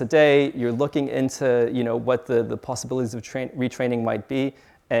it's a day, you're looking into what the possibilities of retraining might be,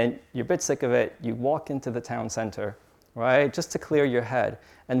 and you're a bit sick of it. You walk into the town center, right, just to clear your head.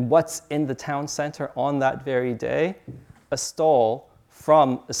 And what's in the town center on that very day? A stall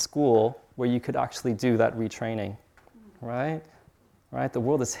from a school where you could actually do that retraining, right? Right? The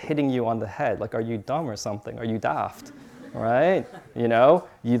world is hitting you on the head. Like, are you dumb or something? Are you daft? Right?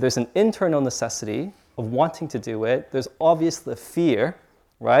 There's an internal necessity of wanting to do it. There's obviously the fear,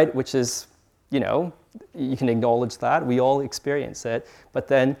 right? Which is, you can acknowledge that. We all experience it. But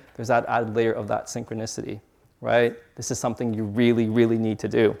then there's that added layer of that synchronicity, right? This is something you really, really need to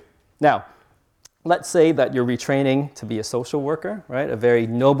do. Now, let's say that you're retraining to be a social worker, right? A very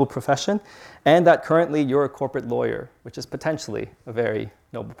noble profession, and that currently you're a corporate lawyer, which is potentially a very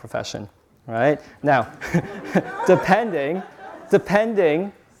noble profession, right? Now, depending,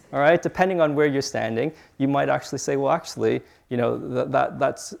 all right, depending on where you're standing, you might actually say, well, actually,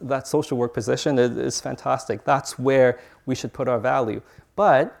 that social work position is fantastic. That's where we should put our value.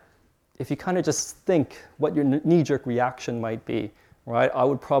 But if you kind of just think what your knee-jerk reaction might be, right, I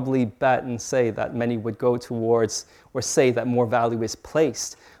would probably bet and say that many would go towards or say that more value is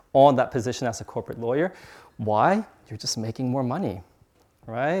placed on that position as a corporate lawyer. Why? You're just making more money,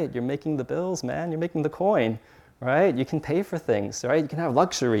 right? You're making the bills, man. You're making the coin, right? You can pay for things, right? You can have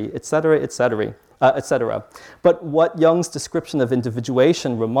luxury, et cetera, et cetera, et cetera. But what Jung's description of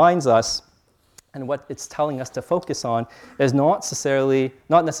individuation reminds us, and what it's telling us to focus on, is not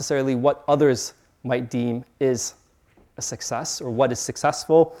necessarily what others might deem is a success or what is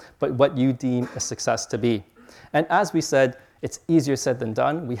successful, but what you deem a success to be. And as we said, it's easier said than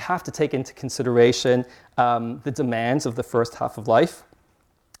done. We have to take into consideration the demands of the first half of life.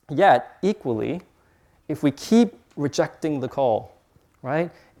 Yet, equally, if we keep rejecting the call,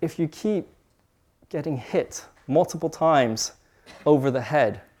 right? If you keep getting hit multiple times over the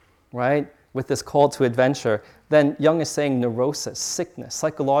head, right, with this call to adventure, then Jung is saying neurosis, sickness,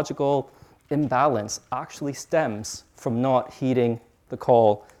 psychological imbalance actually stems from not heeding the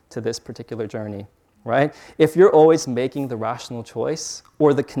call to this particular journey, right? If you're always making the rational choice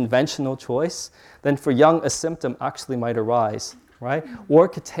or the conventional choice, then for Jung, a symptom actually might arise, right? Or it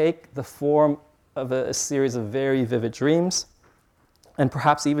could take the form of a series of very vivid dreams and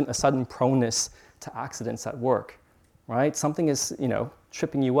perhaps even a sudden proneness to accidents at work, right? Something is,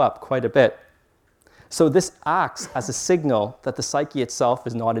 tripping you up quite a bit. So this acts as a signal that the psyche itself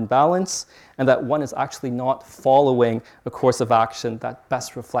is not in balance and that one is actually not following a course of action that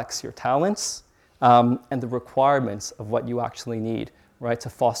best reflects your talents and the requirements of what you actually need, right, to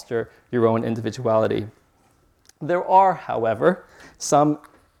foster your own individuality. There are, however, some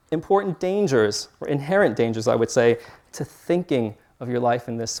important dangers, or inherent dangers, I would say, to thinking of your life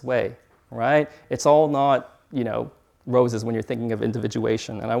in this way, right? It's all not, roses when you're thinking of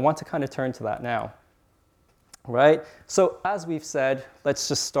individuation, and I want to kind of turn to that now. Right? So as we've said, let's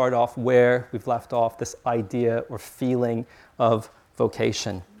just start off where we've left off, this idea or feeling of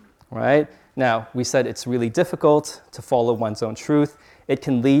vocation, right? Now, we said it's really difficult to follow one's own truth. It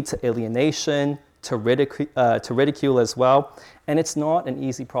can lead to alienation, to ridicule as well, and it's not an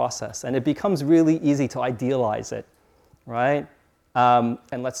easy process, and it becomes really easy to idealize it, right? And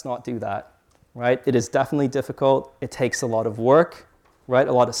let's not do that, right? It is definitely difficult. It takes a lot of work, right?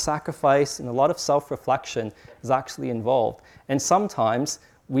 A lot of sacrifice and a lot of self-reflection is actually involved. And sometimes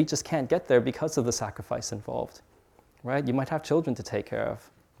we just can't get there because of the sacrifice involved, right? You might have children to take care of,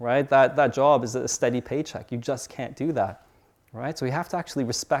 right? That job is a steady paycheck. You just can't do that, right? So we have to actually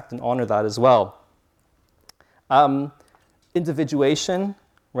respect and honor that as well. Individuation,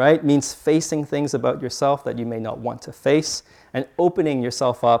 right, means facing things about yourself that you may not want to face and opening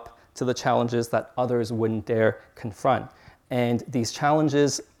yourself up to the challenges that others wouldn't dare confront. And these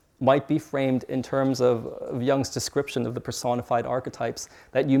challenges might be framed in terms of Jung's description of the personified archetypes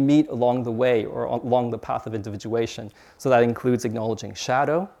that you meet along the way or along the path of individuation. So that includes acknowledging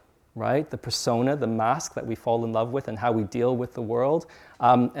shadow, right? The persona, the mask that we fall in love with and how we deal with the world,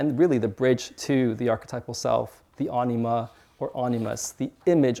 and really the bridge to the archetypal self, the anima, or animus, the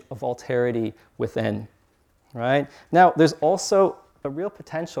image of alterity within, right? Now, there's also a real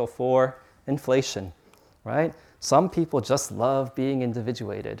potential for inflation, right? Some people just love being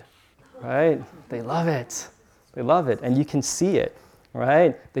individuated, right? They love it. They love it, and you can see it,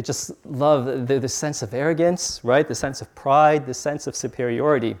 right? They just love the sense of arrogance, right? The sense of pride, the sense of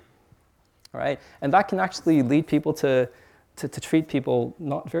superiority, right? And that can actually lead people to treat people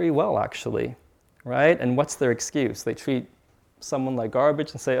not very well, actually, right? And what's their excuse? They treat someone like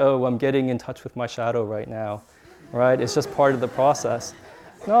garbage and say, oh, I'm getting in touch with my shadow right now, right? It's just part of the process.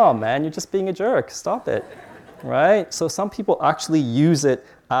 No, man, you're just being a jerk. Stop it, right? So some people actually use it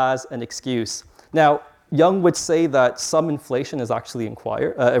as an excuse. Now, Jung would say that some inflation is actually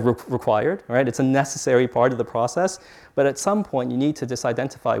required, right? It's a necessary part of the process, but at some point you need to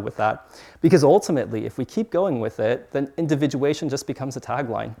disidentify with that, because ultimately, if we keep going with it, then individuation just becomes a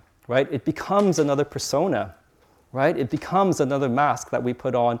tagline, right? It becomes another persona, right? It becomes another mask that we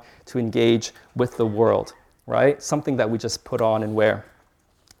put on to engage with the world, right? Something that we just put on and wear.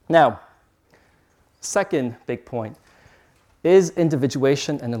 Now, second big point, is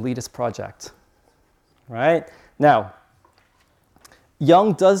individuation an elitist project? Right? Now,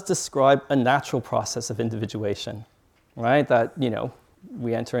 Jung does describe a natural process of individuation, right? That,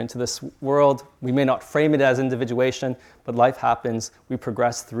 we enter into this world, we may not frame it as individuation, but life happens, we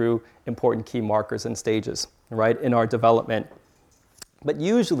progress through important key markers and stages, right, in our development. But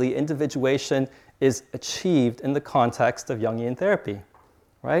usually, individuation is achieved in the context of Jungian therapy,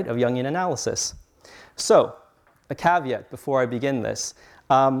 right, of Jungian analysis. So, a caveat before I begin this.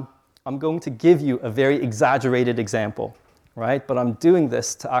 I'm going to give you a very exaggerated example, right? But I'm doing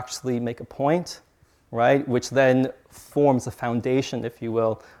this to actually make a point, right? Which then forms a foundation, if you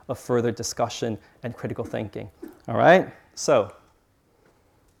will, of further discussion and critical thinking, all right? So,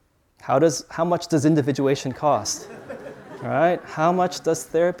 how much does individuation cost, all right? How much does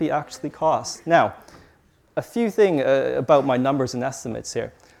therapy actually cost? Now, a few things about my numbers and estimates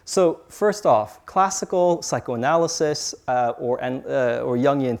here. So first off, classical psychoanalysis or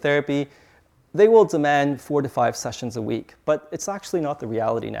Jungian therapy, they will demand 4 to 5 sessions a week, but it's actually not the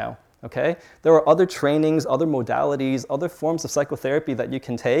reality now, okay? There are other trainings, other modalities, other forms of psychotherapy that you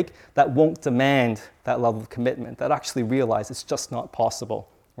can take that won't demand that level of commitment, that actually realize it's just not possible,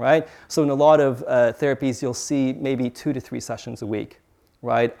 right? So in a lot of therapies, you'll see maybe 2 to 3 sessions a week,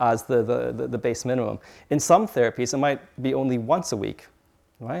 right, as the base minimum. In some therapies, it might be only once a week,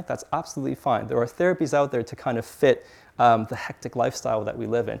 right? That's absolutely fine. There are therapies out there to kind of fit the hectic lifestyle that we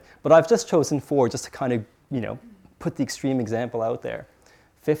live in. But I've just chosen 4 just to kind of, put the extreme example out there.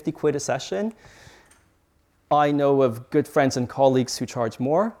 50 quid a session. I know of good friends and colleagues who charge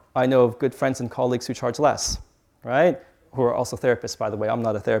more. I know of good friends and colleagues who charge less, right? Who are also therapists, by the way. I'm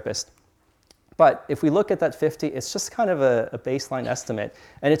not a therapist. But if we look at that 50, it's just kind of a baseline estimate.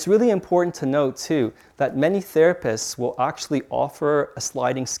 And it's really important to note, too, that many therapists will actually offer a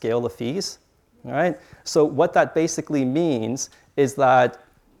sliding scale of fees. All right? So what that basically means is that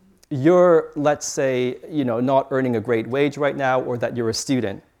you're, let's say, not earning a great wage right now, or that you're a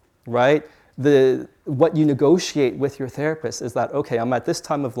student, right? What you negotiate with your therapist is that, okay, I'm at this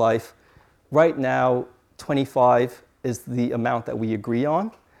time of life. Right now, 25 is the amount that we agree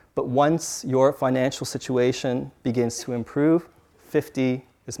on. But once your financial situation begins to improve, 50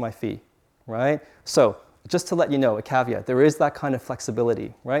 is my fee, right? So just to let you know, a caveat, there is that kind of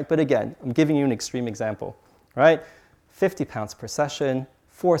flexibility, right? But again, I'm giving you an extreme example, right? £50 per session,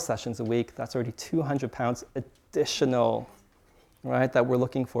 4 sessions a week, that's already £200 additional, right, that we're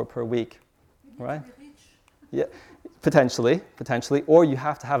looking for per week, right? Yeah, potentially, or you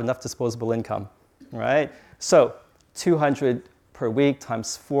have to have enough disposable income, right? So 200 per week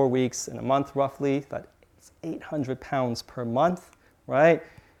times 4 weeks in a month, roughly, that's £800 per month, right?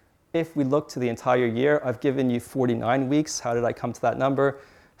 If we look to the entire year, I've given you 49 weeks. How did I come to that number?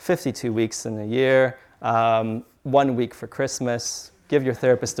 52 weeks in a year, 1 week for Christmas. Give your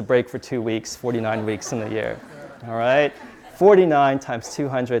therapist a break for 2 weeks, 49 weeks in a year, all right? 49 times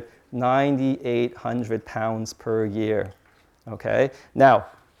 200, £9,800 per year, okay? Now,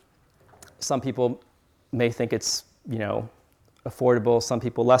 some people may think it's, affordable, some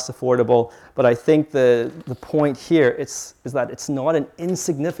people less affordable, but I think the point here is that it's not an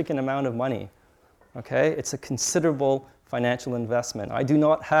insignificant amount of money, okay? It's a considerable financial investment. I do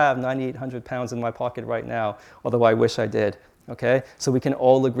not have £9,800 in my pocket right now, although I wish I did, okay? So we can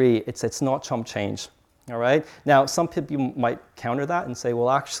all agree it's not chump change, all right? Now, some people might counter that and say, well,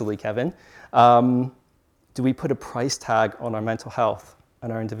 actually, Kevin, do we put a price tag on our mental health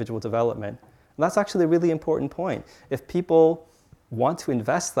and our individual development? And that's actually a really important point. If people want to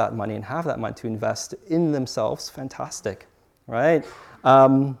invest that money and have that money to invest in themselves, fantastic, right?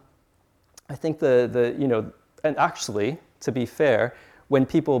 I think and actually, to be fair, when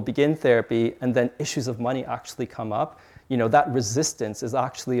people begin therapy and then issues of money actually come up, that resistance is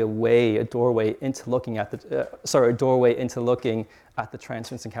actually a doorway into looking at the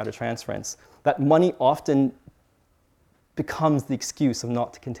transference and countertransference. That money often becomes the excuse of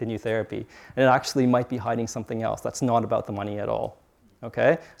not to continue therapy, and it actually might be hiding something else that's not about the money at all.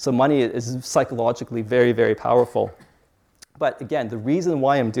 Okay, so money is psychologically very, very powerful. But again, the reason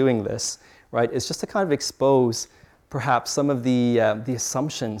why I'm doing this, right, is just to kind of expose perhaps some of the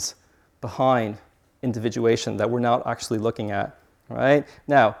assumptions behind individuation that we're not actually looking at, right?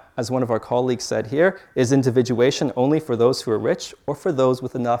 Now, as one of our colleagues said here, is individuation only for those who are rich or for those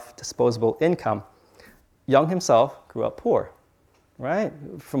with enough disposable income? Jung himself grew up poor, right?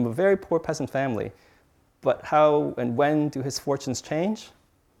 From a very poor peasant family. But how and when do his fortunes change?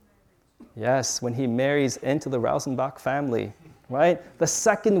 Yes, when he marries into the Rausenbach family, right? The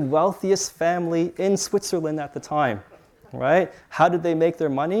second wealthiest family in Switzerland at the time, right? How did they make their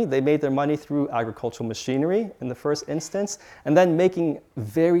money? They made their money through agricultural machinery in the first instance, and then making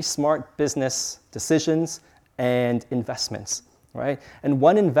very smart business decisions and investments, right? And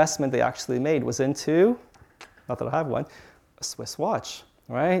one investment they actually made was into, not that I have one, a Swiss watch,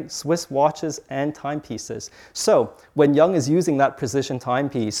 right? Swiss watches and timepieces. So when Jung is using that precision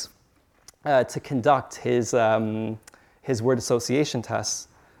timepiece to conduct his word association tests,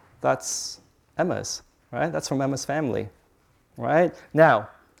 that's Emma's, right? That's from Emma's family, right? Now,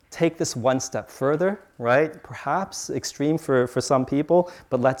 take this one step further, right? Perhaps extreme for some people,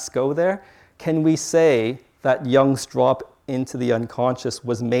 but let's go there. Can we say that Jung's drop into the unconscious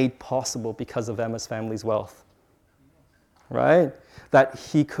was made possible because of Emma's family's wealth, right? That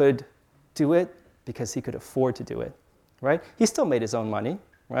he could do it because he could afford to do it, right? He still made his own money,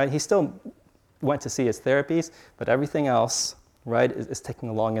 right? He still went to see his therapies, but everything else, right, is ticking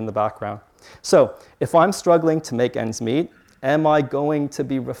along in the background. So if I'm struggling to make ends meet, am I going to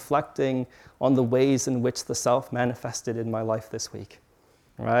be reflecting on the ways in which the self manifested in my life this week,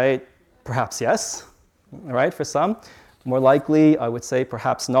 right? Perhaps yes, right, for some. More likely, I would say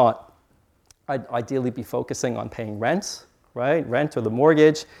perhaps not. I'd ideally be focusing on paying rent, right? Rent or the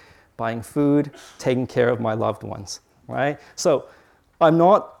mortgage, buying food, taking care of my loved ones, right? So I'm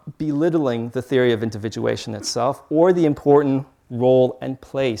not belittling the theory of individuation itself or the important role and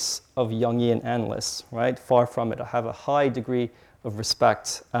place of Jungian analysts, right? Far from it. I have a high degree of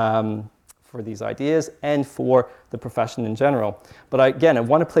respect for these ideas and for the profession in general. But I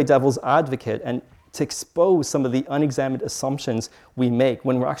want to play devil's advocate and to expose some of the unexamined assumptions we make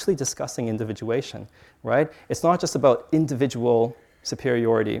when we're actually discussing individuation, right? It's not just about individual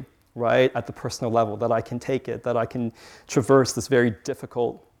superiority, right, at the personal level, that I can take it, that I can traverse this very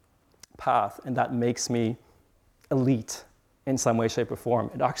difficult path, and that makes me elite in some way, shape, or form.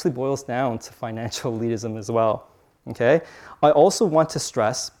 It actually boils down to financial elitism as well, okay? I also want to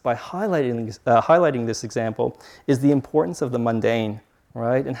stress, by highlighting this example, is the importance of the mundane,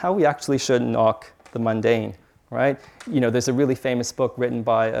 right, and how we actually should knock the mundane, right? There's a really famous book written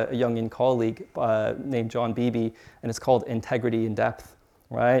by a Jungian colleague named John Beebe, and it's called Integrity in Depth,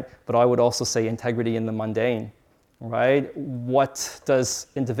 right? But I would also say integrity in the mundane, right? What does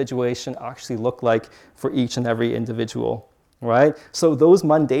individuation actually look like for each and every individual, right? So those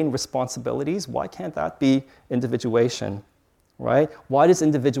mundane responsibilities, why can't that be individuation, right? Why does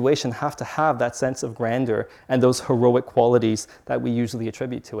individuation have to have that sense of grandeur and those heroic qualities that we usually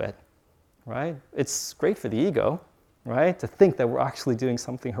attribute to it, right? It's great for the ego, right? To think that we're actually doing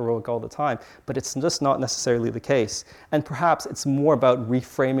something heroic all the time, but it's just not necessarily the case. And perhaps it's more about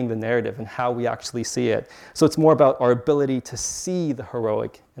reframing the narrative and how we actually see it. So it's more about our ability to see the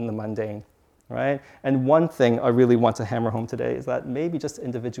heroic in the mundane, right? And one thing I really want to hammer home today is that maybe just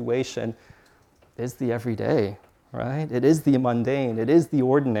individuation is the everyday, right? It is the mundane, it is the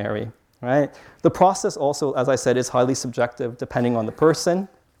ordinary, right? The process also, as I said, is highly subjective depending on the person,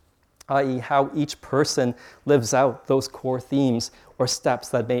 i.e. how each person lives out those core themes or steps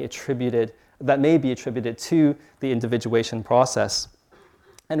that may be attributed to the individuation process.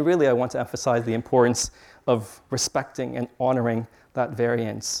 And really, I want to emphasize the importance of respecting and honoring that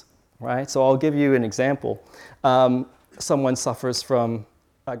variance, right? So I'll give you an example. Someone suffers from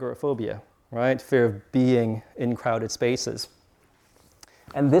agoraphobia, right? Fear of being in crowded spaces.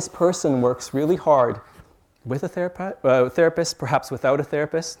 And this person works really hard with a therapist, perhaps without a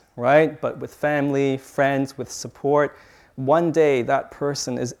therapist, right? But with family, friends, with support. One day, that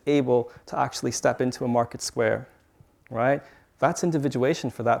person is able to actually step into a market square, right? That's individuation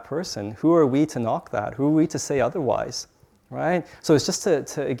for that person. Who are we to knock that? Who are we to say otherwise, right? So it's just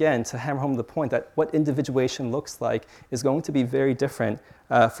again, to hammer home the point that what individuation looks like is going to be very different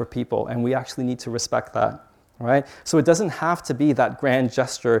for people, and we actually need to respect that, right? So it doesn't have to be that grand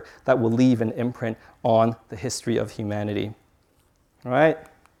gesture that will leave an imprint on the history of humanity, right?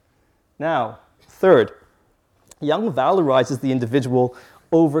 Now, third, Jung valorizes the individual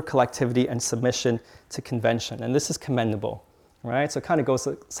over collectivity and submission to convention, and this is commendable, right? So it kind of goes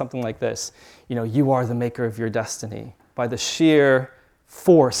something like this. You know, you are the maker of your destiny. By the sheer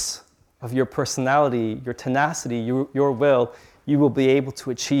force of your personality, your tenacity, your will, you will be able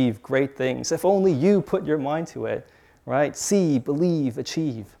to achieve great things if only you put your mind to it, right? See, believe,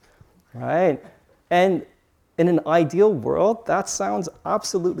 achieve, right? And in an ideal world, that sounds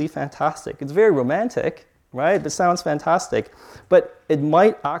absolutely fantastic. It's very romantic, right? It sounds fantastic, but it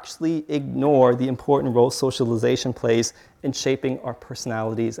might actually ignore the important role socialization plays in shaping our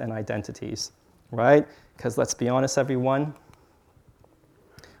personalities and identities, right? Because let's be honest, everyone,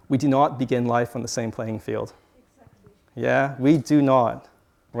 we do not begin life on the same playing field. Exactly. Yeah, we do not,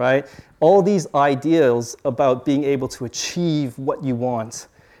 right? All these ideals about being able to achieve what you want,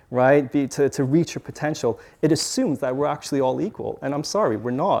 right, to reach your potential, it assumes that we're actually all equal. And I'm sorry,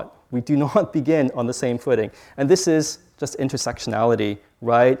 we're not. We do not begin on the same footing. And this is just intersectionality,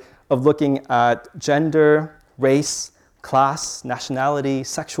 right, of looking at gender, race, class, nationality,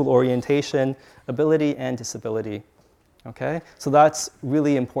 sexual orientation, ability, and disability. Okay? So that's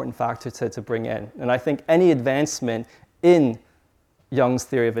really important factor to bring in. And I think any advancement in Jung's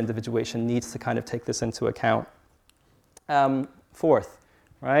theory of individuation needs to kind of take this into account. Fourth,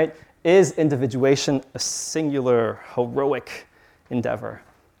 right, is individuation a singular, heroic endeavor,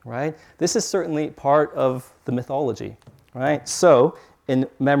 right? This is certainly part of the mythology, right? So in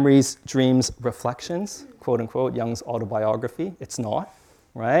Memories, Dreams, Reflections, quote unquote, Jung's autobiography, it's not,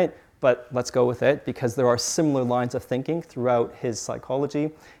 right? But let's go with it because there are similar lines of thinking throughout his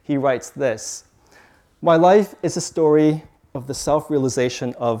psychology. He writes this: "My life is a story of the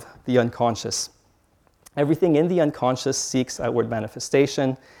self-realization of the unconscious. Everything in the unconscious seeks outward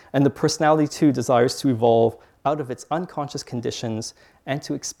manifestation, and the personality too desires to evolve out of its unconscious conditions and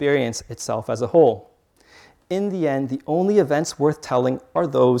to experience itself as a whole. In the end, the only events worth telling are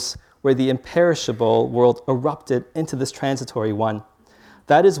those where the imperishable world erupted into this transitory one.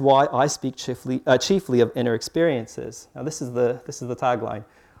 That is why I speak chiefly of inner experiences." Now this is the tagline.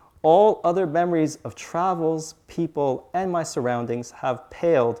 "All other memories of travels, people, and my surroundings have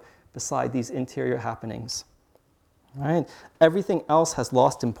paled beside these interior happenings." Right? Everything else has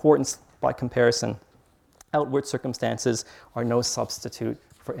lost importance by comparison. Outward circumstances are no substitute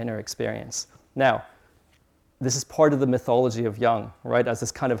for inner experience. Now, this is part of the mythology of Jung, right, as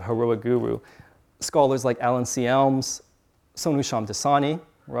this kind of heroic guru. Scholars like Alan C. Elms, Sonu Shamdasani,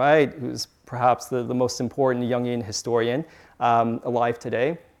 right, who's perhaps the most important Jungian historian alive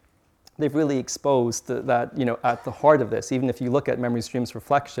today, they've really exposed that, you know, at the heart of this, even if you look at Memories, Dreams,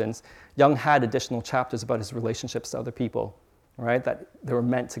 Reflections, Jung had additional chapters about his relationships to other people, right, that they were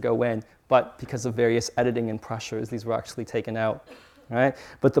meant to go in, but because of various editing and pressures, these were actually taken out, right?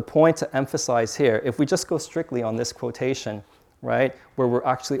 But the point to emphasize here, if we just go strictly on this quotation, right, where we're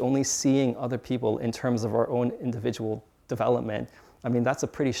actually only seeing other people in terms of our own individual development, I mean, that's a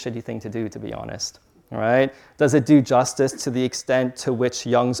pretty shitty thing to do, to be honest, right? Does it do justice to the extent to which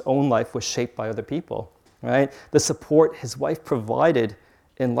Jung's own life was shaped by other people, right? The support his wife provided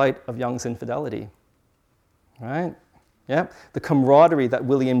in light of Jung's infidelity, right? Yeah, the camaraderie that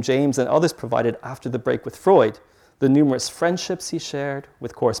William James and others provided after the break with Freud, the numerous friendships he shared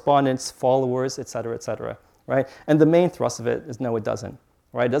with correspondents, followers, et cetera, right? And the main thrust of it is no, it doesn't,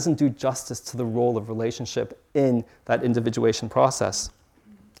 right? It doesn't do justice to the role of relationship in that individuation process.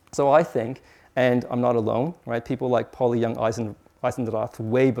 So I think, and I'm not alone, right? People like Pauli Young-Eisendrath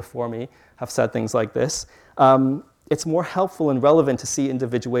way before me have said things like this. It's more helpful and relevant to see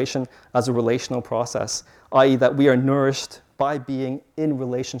individuation as a relational process, i.e. that we are nourished by being in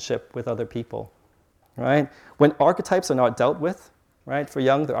relationship with other people, right? When archetypes are not dealt with, right, for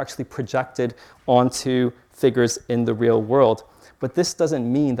Jung, they're actually projected onto figures in the real world. But this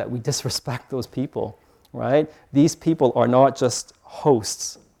doesn't mean that we disrespect those people, right? These people are not just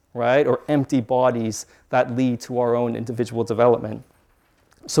hosts, right, or empty bodies that lead to our own individual development.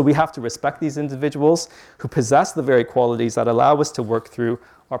 So we have to respect these individuals who possess the very qualities that allow us to work through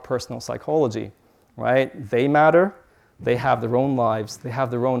our personal psychology, right? They matter, they have their own lives, they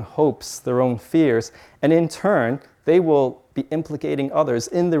have their own hopes, their own fears, and in turn, they will be implicating others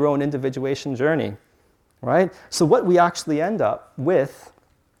in their own individuation journey, right? So what we actually end up with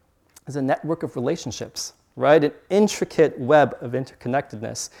is a network of relationships, right? An intricate web of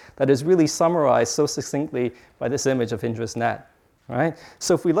interconnectedness that is really summarized so succinctly by this image of Indra's net, right?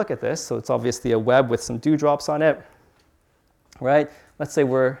 So if we look at this, so it's obviously a web with some dewdrops on it, right? Let's say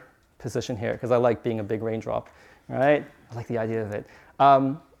we're positioned here, because I like being a big raindrop, right? I like the idea of it.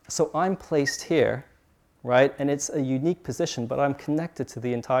 So I'm placed here, right? And it's a unique position, but I'm connected to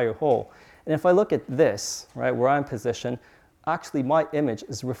the entire whole. And if I look at this, right, where I'm positioned, actually my image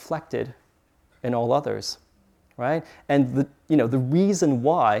is reflected in all others, right? And the reason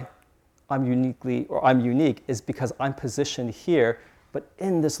why I'm unique is because I'm positioned here, but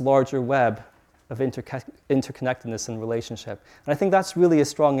in this larger web of interconnectedness and relationship. And I think that's really a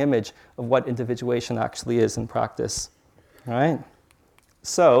strong image of what individuation actually is in practice, right?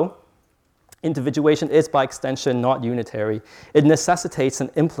 So, individuation is by extension not unitary. It necessitates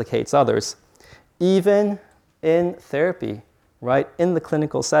and implicates others. Even in therapy, right, in the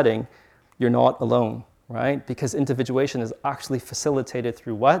clinical setting, you're not alone, right? Because individuation is actually facilitated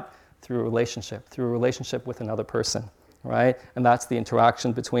through what? Through a relationship with another person, right? And that's the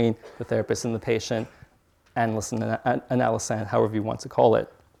interaction between the therapist and the patient, analyst and analysand, however you want to call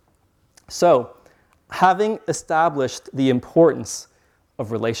it. So, having established the importance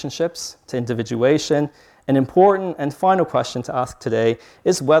of relationships to individuation, an important and final question to ask today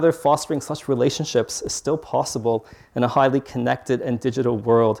is whether fostering such relationships is still possible in a highly connected and digital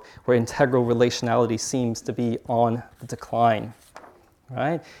world where integral relationality seems to be on the decline,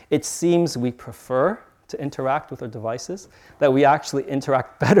 right? It seems we prefer to interact with our devices, that we actually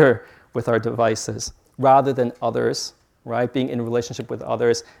interact better with our devices rather than others, right? Being in relationship with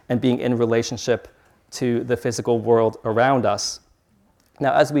others and being in relationship to the physical world around us.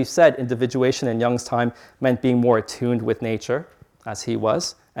 Now, as we've said, individuation in Jung's time meant being more attuned with nature, as he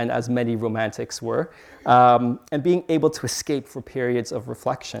was, and as many romantics were, and being able to escape for periods of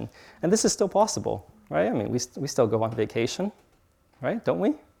reflection. And this is still possible, right? I mean, we still go on vacation, right? Don't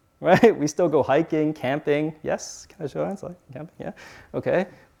we? Right? We still go hiking, camping. Yes? Can I show hands? Like camping? Yeah? Okay.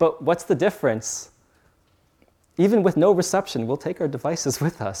 But what's the difference? Even with no reception, we'll take our devices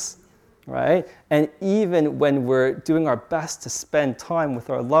with us. Right? And even when we're doing our best to spend time with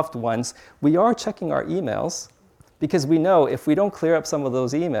our loved ones, we are checking our emails because we know if we don't clear up some of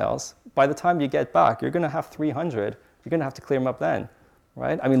those emails, by the time you get back, you're going to have 300. You're going to have to clear them up then,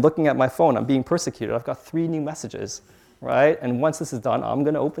 right? I mean, looking at my phone, I'm being persecuted. I've got 3 new messages, right? And once this is done, I'm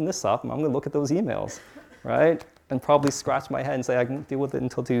going to open this up and I'm going to look at those emails, right? And probably scratch my head and say I can deal with it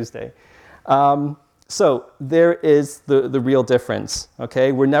until Tuesday. So there is the real difference,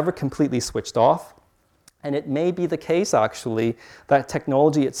 okay? We're never completely switched off. And it may be the case, actually, that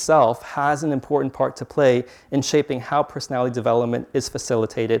technology itself has an important part to play in shaping how personality development is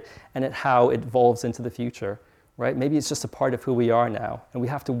facilitated and how it evolves into the future, right? Maybe it's just a part of who we are now, and we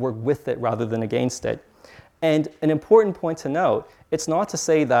have to work with it rather than against it. And an important point to note, it's not to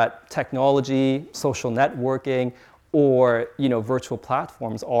say that technology, social networking, or virtual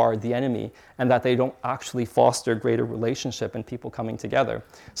platforms are the enemy and that they don't actually foster greater relationship and people coming together.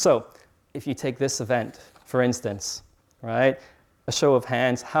 So if you take this event, for instance, right, a show of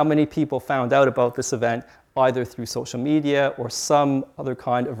hands, how many people found out about this event either through social media or some other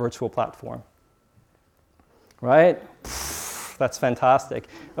kind of virtual platform? Right? That's fantastic.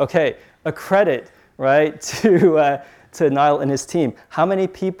 Okay, a credit, right, to Niall and his team. How many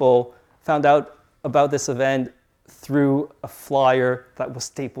people found out about this event through a flyer that was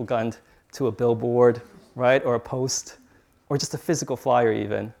staple gunned to a billboard, right, or a post, or just a physical flyer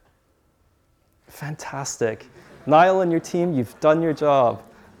even? Fantastic. Niall and your team, you've done your job,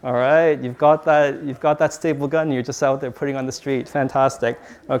 all right? You've got that staple gun, you're just out there putting on the street. Fantastic,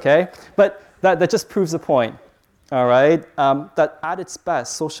 okay? But that just proves a point, all right? That at its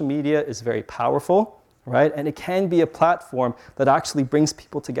best, social media is very powerful, right? And it can be a platform that actually brings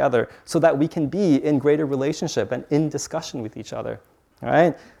people together so that we can be in greater relationship and in discussion with each other,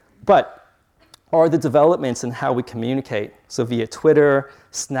 right? But are the developments in how we communicate, so via Twitter,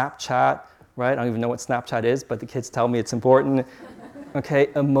 Snapchat, right? I don't even know what Snapchat is, but the kids tell me it's important. Okay,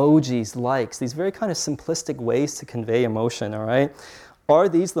 emojis, likes, these very kind of simplistic ways to convey emotion, all right? Are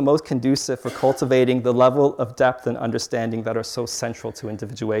these the most conducive for cultivating the level of depth and understanding that are so central to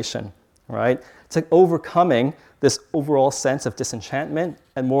individuation? Right? To overcoming this overall sense of disenchantment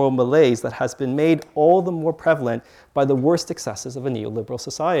and moral malaise that has been made all the more prevalent by the worst excesses of a neoliberal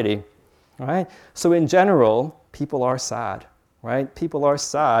society, right? So in general, people are sad, right? People are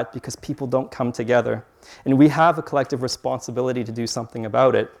sad because people don't come together, and we have a collective responsibility to do something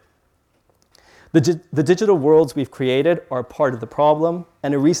about it. The digital worlds we've created are part of the problem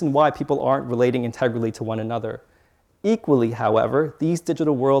and a reason why people aren't relating integrally to one another. Equally, however, these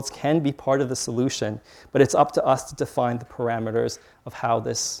digital worlds can be part of the solution, but it's up to us to define the parameters of how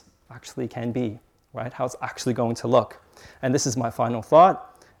this actually can be, right? How it's actually going to look. And this is my final thought.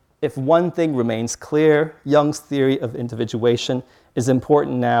 If one thing remains clear, Jung's theory of individuation is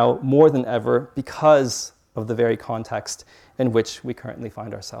important now more than ever because of the very context in which we currently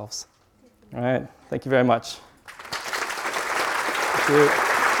find ourselves. All right, thank you very much. Thank you.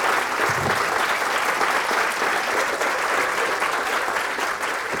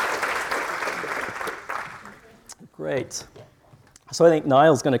 Great. So I think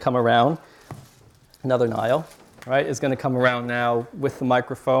Niall's going to come around. Another Niall, right, is going to come around now with the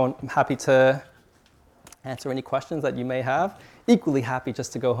microphone. I'm happy to answer any questions that you may have. Equally happy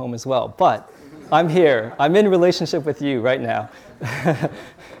just to go home as well. But I'm here. I'm in relationship with you right now.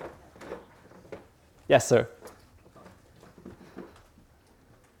 Yes, sir.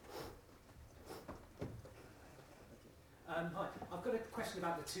 Hi. I've got a question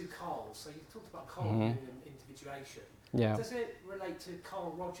about the two Carls. So you talked about Carl Jung and individuation. Yeah. Does it relate to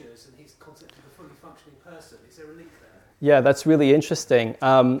Carl Rogers and his concept of a fully functioning person? Is there a link there? Yeah, that's really interesting.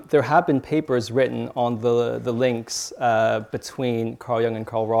 There have been papers written on the links between Carl Jung and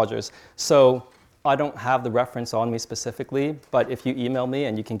Carl Rogers. So I don't have the reference on me specifically, but if you email me,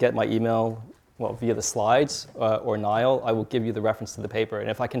 and you can get my email via the slides or Niall, I will give you the reference to the paper. And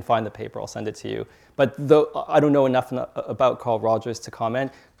if I can find the paper, I'll send it to you. But though I don't know enough about Carl Rogers to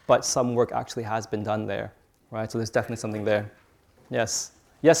comment, but some work actually has been done there, right? So there's definitely something there. Yes.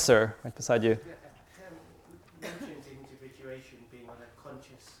 Yes, sir, right beside you. You mentioned individuation being a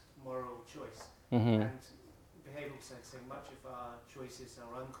conscious moral choice. Mm-hmm. And behavioral science saying much of our choices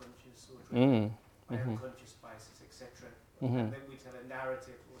are unconscious or driven by unconscious biases, etc. And then we tell a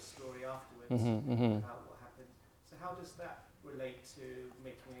narrative or a story afterwards about what happened. So how does that relate to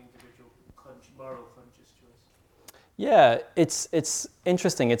making an individual moral conscious choice? Yeah, it's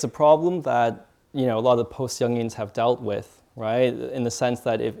interesting. It's a problem that a lot of the post-Jungians have dealt with, right? In the sense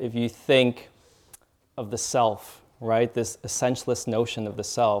that if you think of the self, right, this essentialist notion of the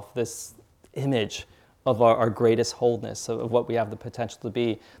self, this image of our greatest wholeness, of what we have the potential to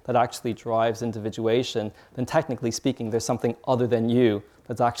be, that actually drives individuation, then technically speaking, there's something other than you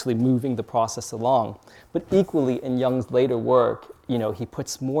that's actually moving the process along. But equally, in Jung's later work, he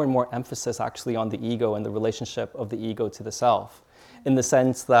puts more and more emphasis actually on the ego and the relationship of the ego to the self, in the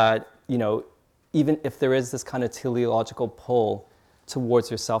sense that, even if there is this kind of teleological pull towards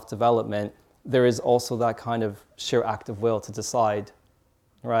your self-development, there is also that kind of sheer act of will to decide,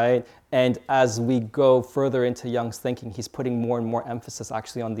 right? And as we go further into Jung's thinking, he's putting more and more emphasis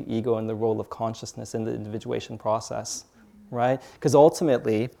actually on the ego and the role of consciousness in the individuation process, right? Because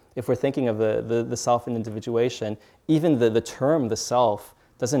ultimately, if we're thinking of the self and individuation, even the term the self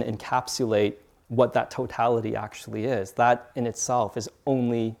doesn't encapsulate what that totality actually is. That in itself is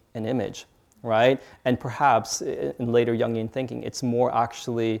only an image, right? And perhaps in later Jungian thinking, it's more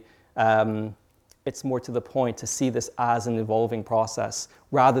actually, it's more to the point to see this as an evolving process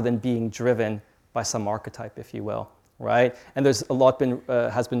rather than being driven by some archetype, if you will, right? And there's a lot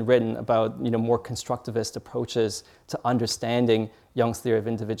has been written about more constructivist approaches to understanding Jung's theory of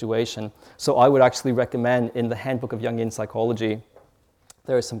individuation. So I would actually recommend in the Handbook of Jungian Psychology,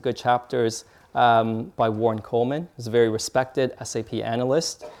 there are some good chapters by Warren Coleman, who's a very respected SAP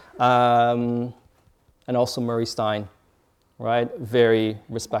analyst, and also Murray Stein, right? Very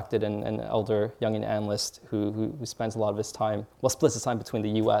respected and elder Jungian analyst who spends a lot of his time, splits his time between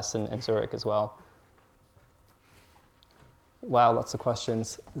the US and Zurich as well. Wow, lots of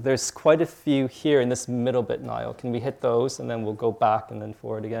questions. There's quite a few here in this middle bit, Niall. Can we hit those and then we'll go back and then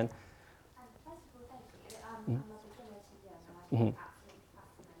forward again? First of all, thank you. I'm a beginner to Jung, and I find it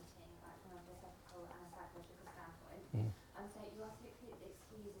absolutely fascinating, from a philosophical and a psychological standpoint. So you asked it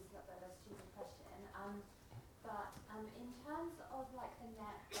excuses the stupid question, but in terms of the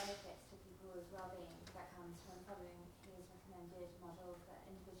net benefits to people's well-being that comes from following his recommended model for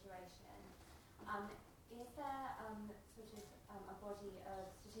individuation, is there a body of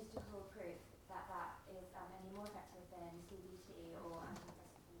statistical proof that is any more effective than CBT or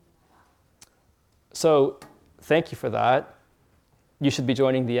antidepressants, anything like that? So thank you for that. You should be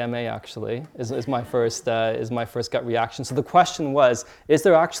joining the MA, actually, is my first gut reaction. So the question was, is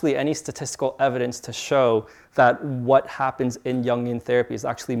there actually any statistical evidence to show that what happens in Jungian therapy is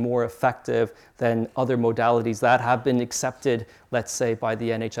actually more effective than other modalities that have been accepted, let's say, by the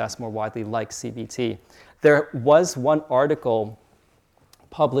NHS more widely, like CBT? There was one article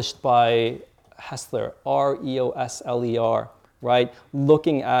published by Hessler, Reosler, right,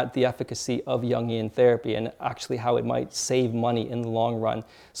 looking at the efficacy of Jungian therapy and actually how it might save money in the long run.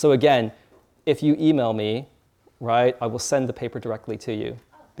 So again, if you email me, right, I will send the paper directly to you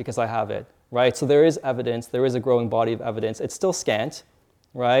because I have it, right? So there is evidence, there is a growing body of evidence. It's still scant,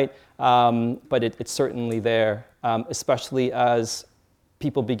 right? But it's certainly there, especially as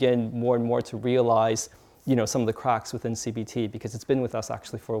people begin more and more to realize, some of the cracks within CBT, because it's been with us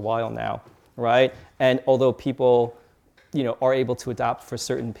actually for a while now, right? And although people, are able to adapt for a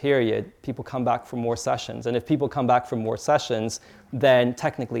certain period, people come back for more sessions. And if people come back for more sessions, then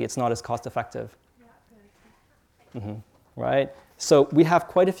technically it's not as cost effective. Right? So we have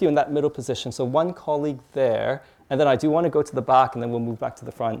quite a few in that middle position. So one colleague there, and then I do want to go to the back, and then we'll move back to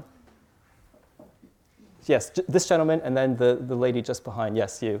the front. Yes, this gentleman, and then the lady just behind.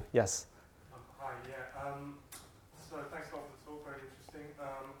 Yes, you. Yes. Hi, yeah. So thanks a lot for the talk, very interesting.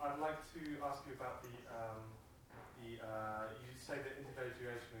 I'd like to ask you about you say that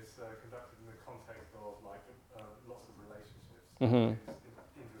individuation is conducted in the context of lots of relationships in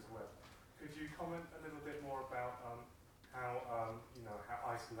this web. Could you comment a little bit more about how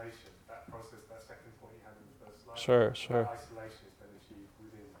isolation, that process, that second point you had in the first slide, sure. how isolation is then achieved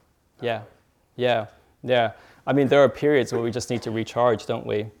within that Yeah. way? Yeah. I mean, there are periods where we just need to recharge, don't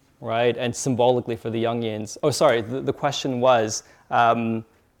we? Right? And symbolically for the Jungians. Oh, sorry. The question was,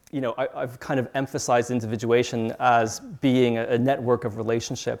 I've kind of emphasized individuation as being a network of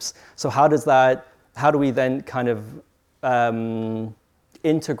relationships. So how do we then kind of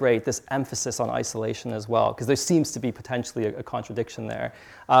integrate this emphasis on isolation as well? Because there seems to be potentially a contradiction there.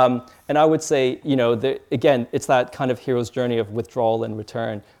 And I would say, again, it's that kind of hero's journey of withdrawal and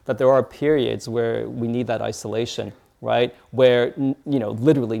return, that there are periods where we need that isolation, right? Where,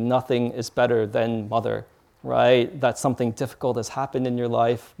 literally nothing is better than mother, right? That something difficult has happened in your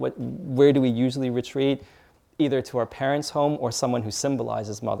life. Where do we usually retreat? Either to our parents' home or someone who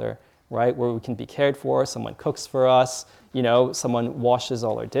symbolizes mother, right? Where we can be cared for, someone cooks for us, someone washes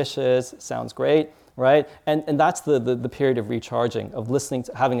all our dishes, sounds great, right? And that's the period of recharging, of listening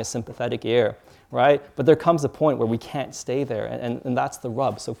to, having a sympathetic ear, right? But there comes a point where we can't stay there, and that's the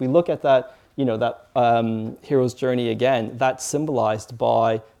rub. So if we look at that, that hero's journey again, that's symbolized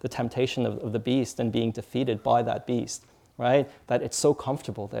by the temptation of the beast and being defeated by that beast, right? That it's so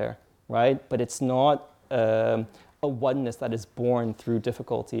comfortable there, right? But it's not a oneness that is born through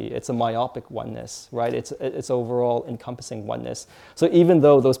difficulty. It's a myopic oneness, right? It's overall encompassing oneness. So even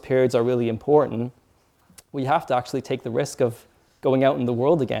though those periods are really important, we have to actually take the risk of going out in the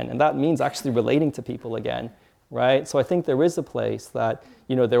world again. And that means actually relating to people again, right? So I think there is a place that,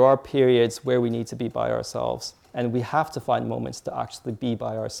 there are periods where we need to be by ourselves. And we have to find moments to actually be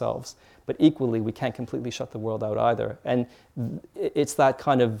by ourselves. But equally, we can't completely shut the world out either. And it's that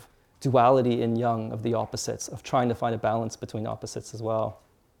kind of duality in Jung of the opposites, of trying to find a balance between opposites as well.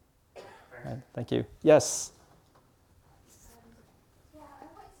 Right, thank you. Yes? I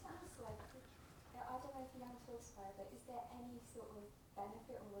wanted to ask, I don't know if you have thoughts about it, but is there any sort of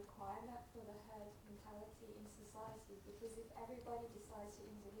benefit or requirement for the herd mentality in society? Because if everybody decides to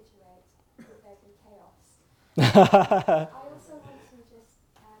individuate, could there be chaos? I also want to just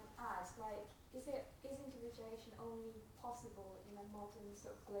ask, is individuation only possible in a modern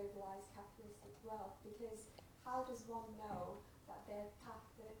sort of globalized capitalistic world? Because how does one know that their path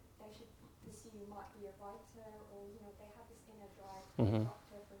that they should pursue might be a writer, or they have this inner drive to be a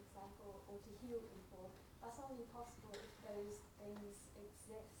doctor, for example, or to heal people? That's only possible if those things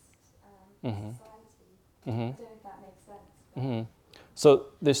exist in society. I don't know if that makes sense.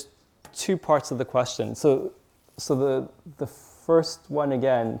 So there's two parts of the question. So the first one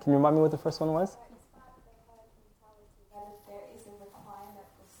again, can you remind me what the first one was? Whether there is a requirement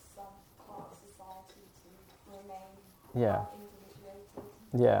for some part of society to remain individuated.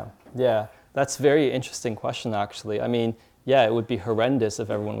 Yeah. That's a very interesting question, actually. I mean, it would be horrendous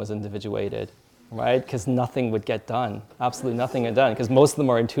if everyone was individuated, right? Because nothing would get done. Absolutely nothing get done, because most of them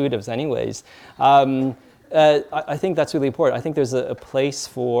are intuitives anyways. I think that's really important. I think there's a place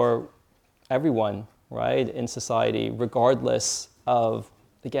for everyone, right, in society, regardless of,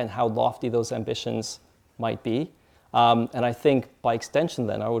 again, how lofty those ambitions might be. And I think by extension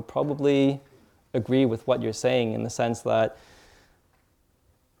then, I would probably agree with what you're saying in the sense that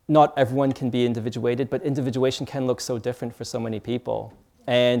not everyone can be individuated, but individuation can look so different for so many people.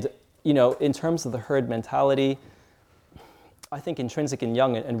 And, in terms of the herd mentality, I think intrinsic in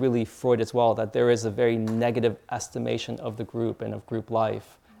Jung and really Freud as well, that there is a very negative estimation of the group and of group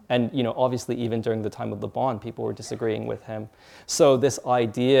life. And, obviously even during the time of Le Bon, people were disagreeing with him. So this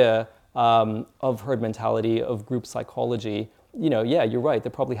idea of herd mentality, of group psychology, you're right.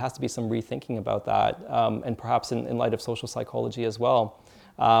 There probably has to be some rethinking about that, and perhaps in light of social psychology as well.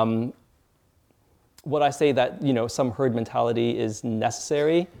 Would I say that, some herd mentality is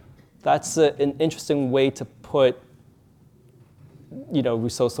necessary? That's an interesting way to put,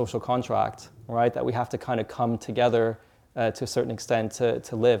 Rousseau's social contract, right? That we have to kind of come together to a certain extent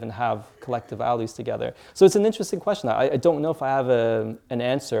to live and have collective values together. So it's an interesting question. I don't know if I have an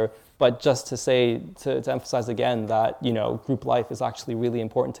answer, but just to say, to emphasize again that, group life is actually really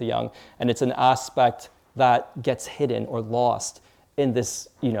important to Jung, and it's an aspect that gets hidden or lost in this,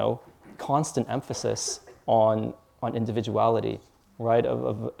 constant emphasis on individuality, right?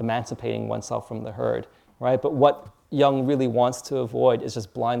 Of emancipating oneself from the herd, right? But what Jung really wants to avoid is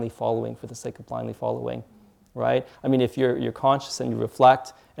just blindly following for the sake of blindly following, right? I mean, if you're conscious and you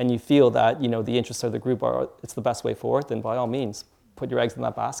reflect and you feel that, the interests of the group it's the best way forward, then by all means, put your eggs in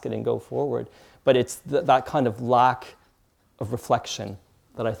that basket and go forward. But it's that kind of lack of reflection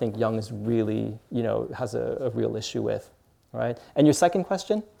that I think Jung is really, has a real issue with, right? And your second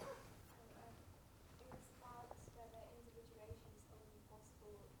question? It's about whether individuation is only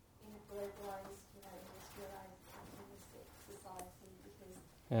possible in a globalized, industrialized, capitalistic society, because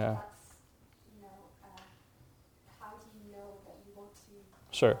Yeah. that's, how do you know that you want to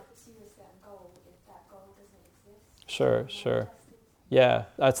Sure. pursue a certain goal if that goal doesn't exist? Sure. Yeah,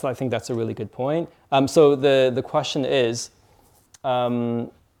 I think that's a really good point. So the question is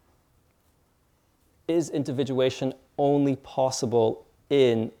individuation only possible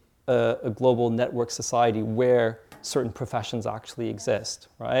in a global network society where certain professions actually exist,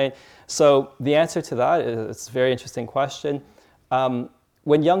 right? So the answer to that is, it's a very interesting question.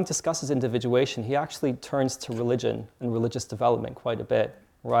 When Jung discusses individuation, he actually turns to religion and religious development quite a bit,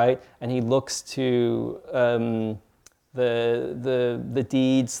 right? And he looks to the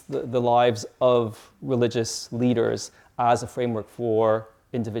deeds, the lives of religious leaders as a framework for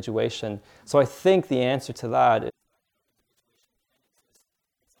individuation. So I think the answer to that is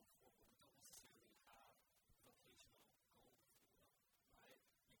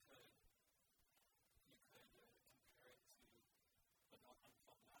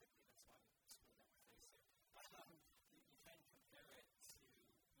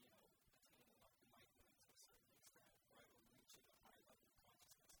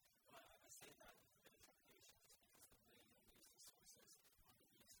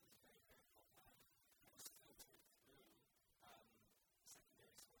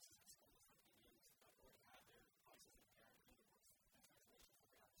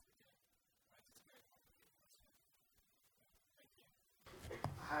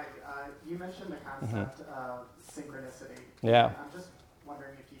Hi, you mentioned the concept of synchronicity. Yeah. I'm just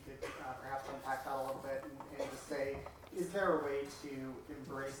wondering if you could perhaps unpack that a little bit and just say, is there a way to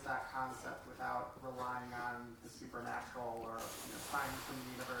embrace that concept without relying on the supernatural or signs from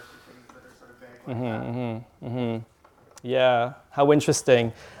the universe or things that are sort of vague like that? Yeah, how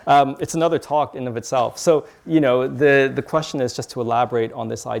interesting. It's another talk in of itself. So, the question is just to elaborate on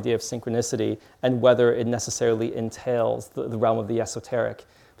this idea of synchronicity and whether it necessarily entails the realm of the esoteric.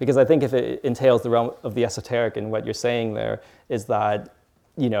 Because I think if it entails the realm of the esoteric, and what you're saying there is that,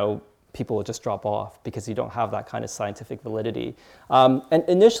 people will just drop off because you don't have that kind of scientific validity. And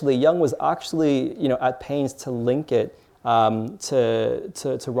initially, Jung was actually, at pains to link it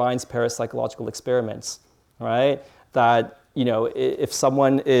to Rhine's parapsychological experiments, right? That, if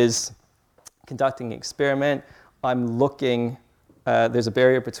someone is conducting an experiment, I'm looking, there's a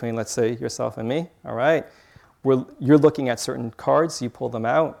barrier between, let's say, yourself and me, all right? You're looking at certain cards, you pull them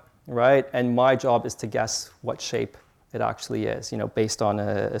out, right? And my job is to guess what shape it actually is, based on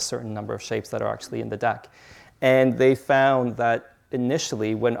a certain number of shapes that are actually in the deck. And they found that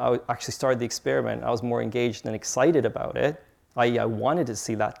initially, when I actually started the experiment, I was more engaged and excited about it. I wanted to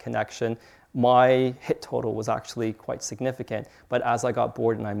see that connection. My hit total was actually quite significant. But as I got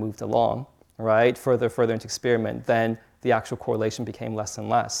bored and I moved along, right, further into experiment, then the actual correlation became less and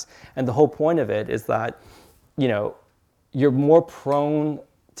less. And the whole point of it is that, you're more prone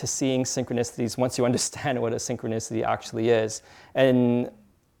to seeing synchronicities once you understand what a synchronicity actually is. And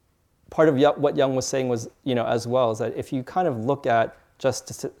part of what Jung was saying was, as well, is that if you kind of look at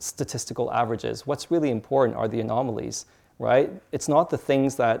just statistical averages, what's really important are the anomalies, right? It's not the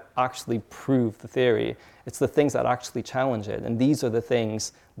things that actually prove the theory, it's the things that actually challenge it. And these are the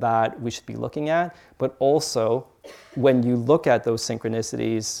things that we should be looking at. But also, when you look at those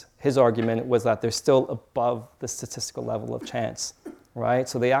synchronicities, his argument was that they're still above the statistical level of chance, right?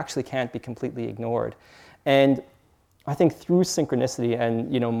 So they actually can't be completely ignored. And I think through synchronicity,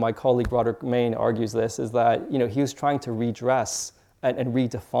 and my colleague Broderick Main argues this, is that he was trying to redress and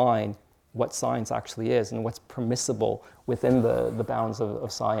redefine what science actually is and what's permissible within the bounds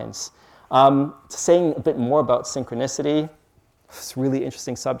of science. Saying a bit more about synchronicity, it's a really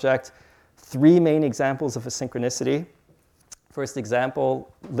interesting subject. 3 main examples of a synchronicity. First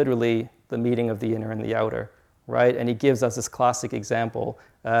example, literally the meeting of the inner and the outer, right? And he gives us this classic example,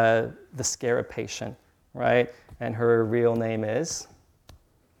 the scarab patient, right? And her real name is,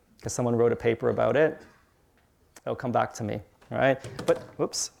 because someone wrote a paper about it, it'll come back to me, right?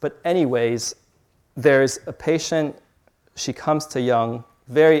 But anyways, there's a patient, she comes to Jung,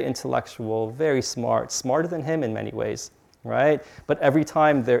 very intellectual, very smart, smarter than him in many ways, right? But every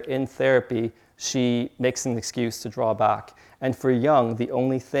time they're in therapy, she makes an excuse to draw back. And for Jung, the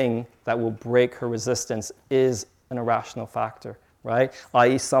only thing that will break her resistance is an irrational factor, right?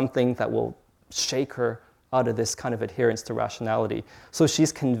 i.e. something that will shake her out of this kind of adherence to rationality. So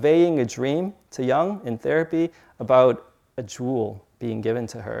she's conveying a dream to Jung in therapy about a jewel being given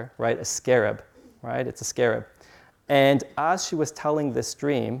to her, right? A scarab, right? It's a scarab. And as she was telling this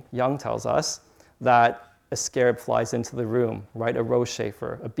dream, Jung tells us that a scarab flies into the room, right? A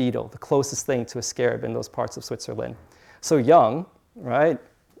rosechafer, a beetle, the closest thing to a scarab in those parts of Switzerland. So Jung, right,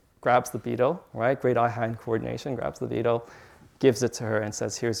 grabs the beetle, right? Great eye-hand coordination, grabs the beetle, gives it to her and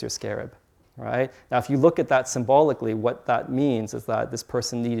says, here's your scarab, right? Now, if you look at that symbolically, what that means is that this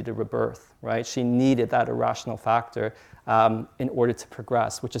person needed a rebirth, right? She needed that irrational factor in order to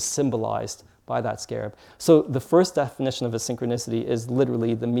progress, which is symbolized by that scarab. So the first definition of a synchronicity is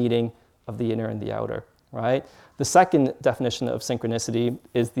literally the meeting of the inner and the outer, right? The second definition of synchronicity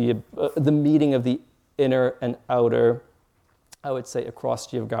is the meeting of the inner and outer, I would say, across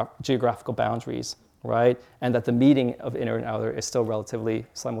geographical boundaries, right? And that the meeting of inner and outer is still relatively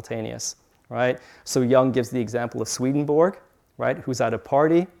simultaneous, right? So Jung gives the example of Swedenborg, right? Who's at a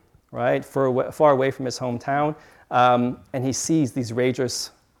party, right? Far away from his hometown, and he sees these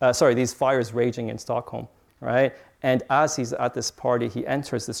these fires raging in Stockholm, right? And as he's at this party, he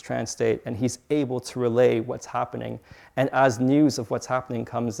enters this trance state and he's able to relay what's happening. And as news of what's happening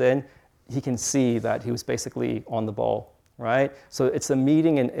comes in, he can see that he was basically on the ball, right? So it's a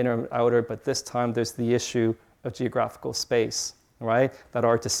meeting in inner and outer, but this time there's the issue of geographical space, right? That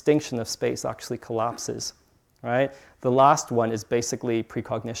our distinction of space actually collapses, right? The last one is basically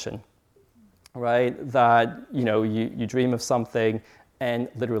precognition, right? That, you dream of something and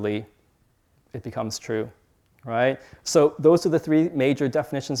literally it becomes true, right? So those are the three major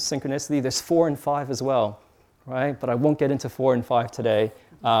definitions of synchronicity. There's 4 and 5 as well, right? But I won't get into 4 and 5 today,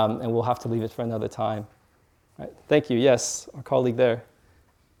 and we'll have to leave it for another time. Right. Thank you. Yes, our colleague there.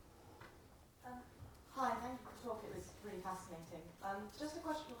 Hi, thank you for the talk. It was really fascinating. Just a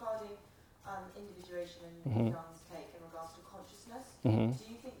question regarding individuation and Jung's take in regards to consciousness. Mm-hmm. Do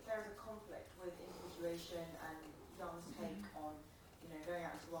you think there is a conflict with individuation and Jung's take on, going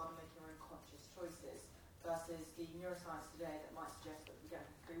out into the world and making your own conscious choices versus the neuroscience today that might suggest that we don't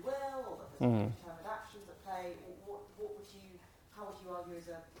have free will or that there's determined actions at play? How would you argue as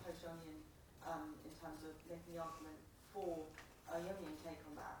a post-Jungian in terms of making the argument for a Jungian take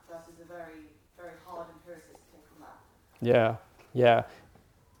on that versus a very, very hard empiricist take on that? Yeah.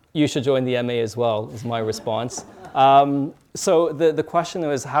 You should join the MA as well, is my response. So the question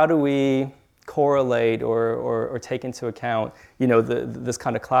was, how do we correlate or take into account, this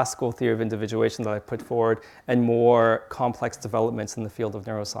kind of classical theory of individuation that I put forward and more complex developments in the field of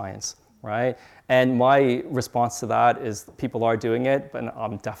neuroscience, right? And my response to that is people are doing it, but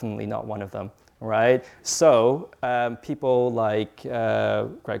I'm definitely not one of them, right? So people like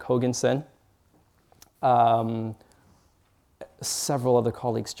Greg Hoganson, several other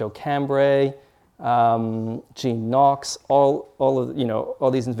colleagues, Joe Cambray, Gene Knox,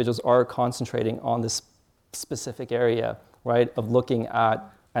 all these individuals are concentrating on this specific area, right, of looking at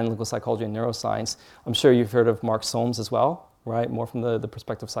analytical psychology and neuroscience. I'm sure you've heard of Mark Solms as well, right, more from the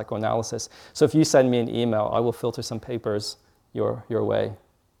perspective of psychoanalysis. So if you send me an email, I will filter some papers your way.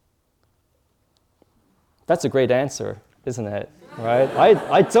 That's a great answer, isn't it, right?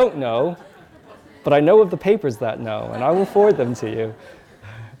 I don't know, but I know of the papers that know, and I will forward them to you.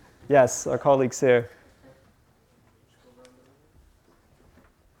 Yes, our colleagues here.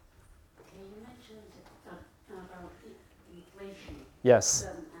 You mentioned about inflation. Yes.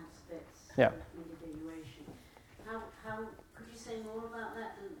 Certain aspects Yeah. of individuation. How could you say more about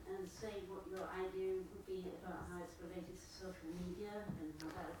that and say what your idea would be about how it's related to social media and how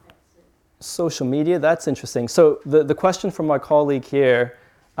that affects it? Social media, that's interesting. So the question from my colleague here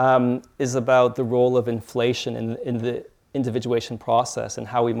is about the role of inflation in the individuation process and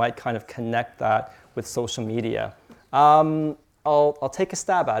how we might kind of connect that with social media. I'll take a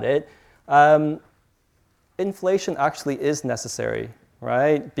stab at it. Inflation actually is necessary,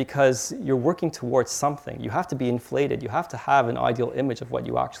 right? Because you're working towards something. You have to be inflated. You have to have an ideal image of what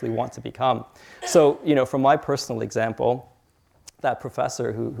you actually want to become. So, from my personal example, that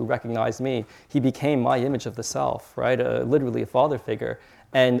professor who recognized me, he became my image of the self, right? Literally a father figure.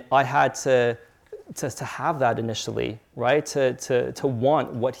 And I had to have that initially, right? To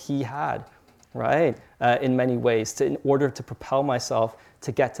want what he had, right? In many ways, in order to propel myself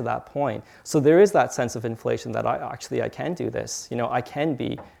to get to that point. So there is that sense of inflation that I can do this. You know, I can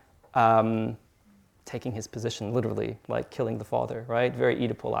be taking his position literally, like killing the father, right? Very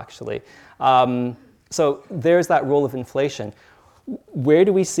Oedipal, actually. So there's that role of inflation. Where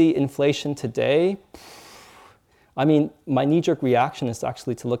do we see inflation today? I mean, my knee-jerk reaction is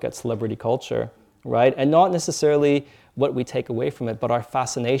actually to look at celebrity culture, right? And not necessarily what we take away from it, but our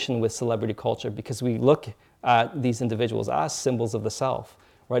fascination with celebrity culture, because we look at these individuals as symbols of the self,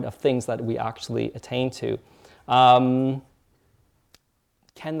 right? Of things that we actually attain to. Can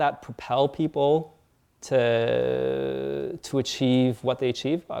that propel people to achieve what they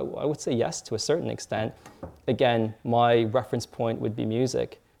achieve? I would say yes, to a certain extent. Again, my reference point would be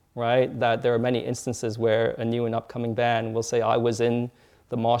music, right? That there are many instances where a new and upcoming band will say, I was in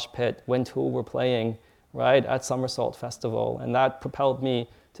the mosh pit when Tool were playing, right, at Somersault Festival, and that propelled me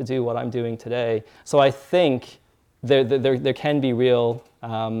to do what I'm doing today. So I think there can be real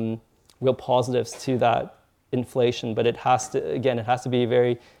positives to that inflation, but it has to be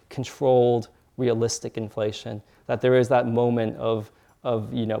very controlled, realistic inflation. That there is that moment of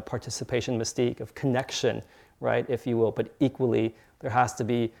participation mystique, of connection, right, if you will. But equally, there has to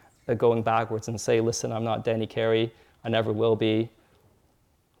be a going backwards and say, listen, I'm not Danny Carey, I never will be.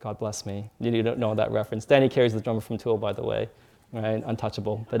 God bless me. You don't know that reference. Danny Carey's the drummer from Tool, by the way, right?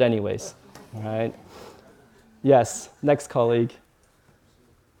 Untouchable. But anyways, right? Yes, next colleague.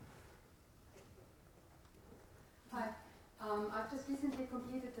 Hi. I've just recently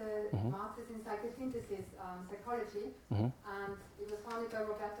completed the master's in psychosynthesis psychology, and it was founded by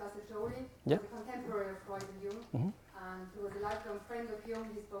Roberto Assagioli, a contemporary of Freud and Jung, and he was a lifelong friend of Jung.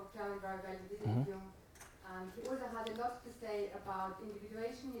 He spoke German very well, he visited Jung. And he also had a lot to say about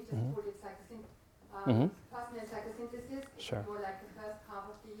individuation. He just called it personal psychosynthesis. It's more like the first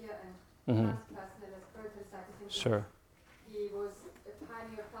half of the year, and transpersonal and spiritual psychosynthesis. Sure. He was a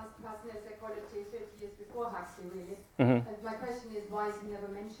pioneer of transpersonal psychology 30 years before Huxley, really. And my question is, why is he never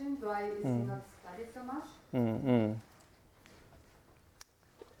mentioned? Why is he not studied so much?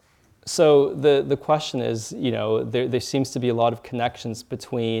 So the question is, there seems to be a lot of connections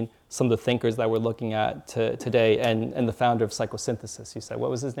between some of the thinkers that we're looking at today and the founder of psychosynthesis. You said, what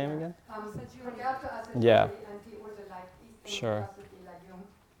was his name again? Roberto Assagioli, and he also liked Eastern philosophy like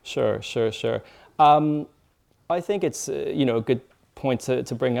Jung. Sure. I think it's a good point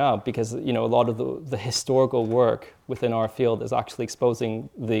to bring up, because a lot of the historical work within our field is actually exposing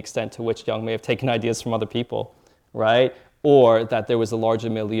the extent to which Jung may have taken ideas from other people, right? Or that there was a larger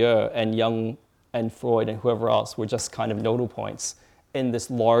milieu, and Jung and Freud and whoever else were just kind of nodal points in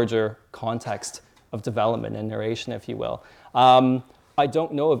this larger context of development and narration, if you will. I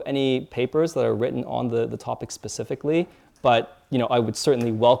don't know of any papers that are written on the topic specifically, but I would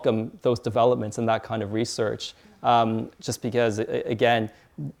certainly welcome those developments and that kind of research, just because, again,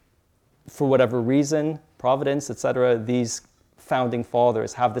 for whatever reason, Providence, etc., these founding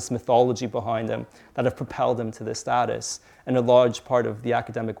fathers have this mythology behind them that have propelled them to this status. And a large part of the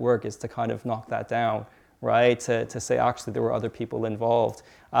academic work is to kind of knock that down, right? To say, actually, there were other people involved.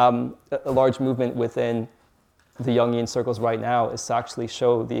 A large movement within the Jungian circles right now is to actually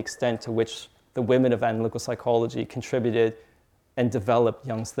show the extent to which the women of analytical psychology contributed and developed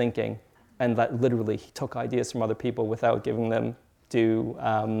Jung's thinking, and that literally he took ideas from other people without giving them due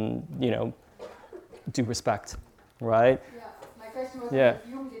respect, right? Yeah, my question was if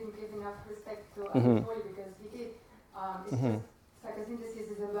Jung didn't give enough respect to Assagioli, because he did. It's just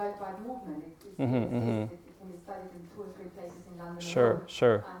psychosynthesis is a worldwide movement. It can be studied in 2 or 3 places in London. Sure.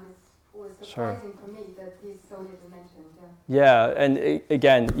 And it's always surprising for me that he's so little mentioned. Yeah, and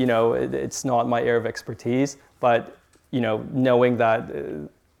again, it's not my area of expertise, but knowing that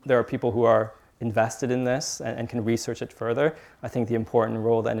there are people who are invested in this and can research it further, I think the important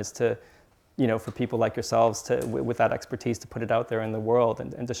role then is to, for people like yourselves with that expertise, to put it out there in the world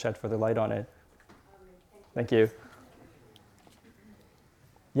and to shed further light on it. Thank you.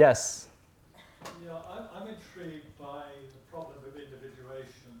 Yes. Yeah, I'm intrigued by the problem of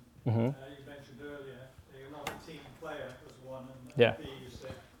individuation. You mentioned earlier that you're not a team player as one, and B, you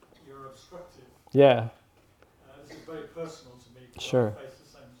said you're obstructive. Yeah. This is very personal to me, because Sure. I face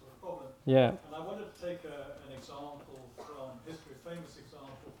the same sort of problem. Yeah. And I wanted to take an example from history, a famous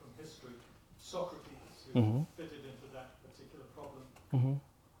example from history, Socrates, who fitted into that particular problem.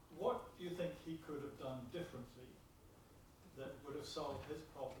 What do you think he could have done differently that would have solved his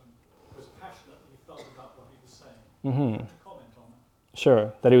problem, because passionately he felt about what he was saying? Comment on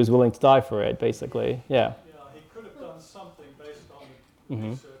Sure, that he was willing to die for it, basically. Yeah. Yeah, he could have done something based on the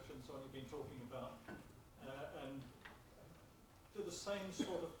research and so on you've been talking about, and do the same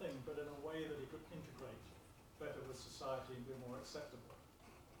sort of thing, but in a way that he could integrate better with society and be more acceptable.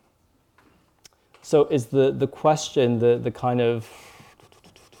 So is the question the kind of,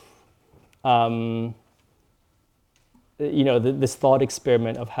 this thought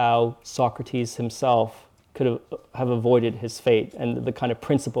experiment of how Socrates himself could have avoided his fate and the kind of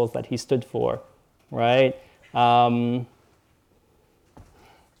principles that he stood for, right?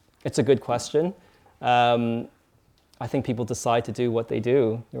 It's a good question. I think people decide to do what they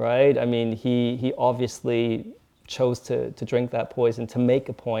do, right? I mean, he obviously chose to drink that poison to make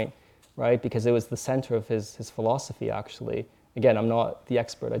a point, right? Because it was the center of his philosophy, actually. Again, I'm not the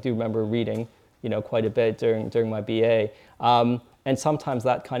expert. I do remember reading, quite a bit during my BA. And sometimes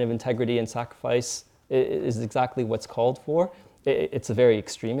that kind of integrity and sacrifice is exactly what's called for. It's a very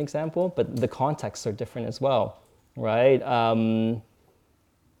extreme example, but the contexts are different as well, right?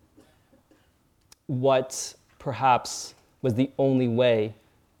 What perhaps was the only way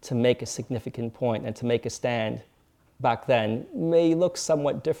to make a significant point and to make a stand back then may look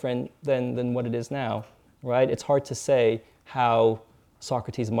somewhat different than what it is now, right? It's hard to say how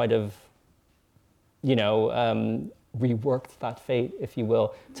Socrates might have, reworked that fate, if you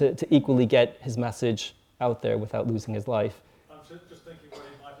will, to equally get his message out there without losing his life. I'm just thinking what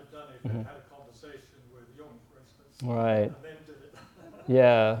he might have done if he had a conversation with Jung, for instance, Right. and then did it.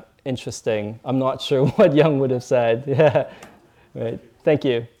 Yeah, interesting. I'm not sure what Jung would have said. Yeah, right. Thank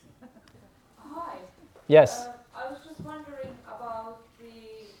you. Hi. Yes. I was just wondering about the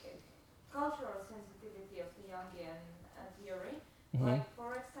cultural sensitivity of the Jungian theory. Like,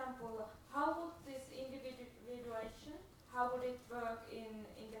 for example, how would this individuation, how would it work in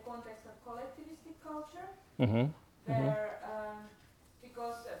the context of collectivistic culture? Where,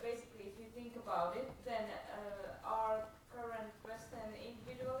 because basically, if you think about it, then our current Western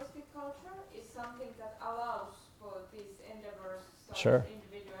individualistic culture is something that allows for these endeavors of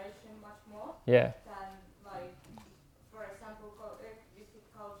individuation much more Yeah. than, like, for example, collectivistic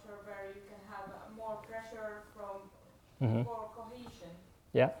culture where you can have more pressure for cohesion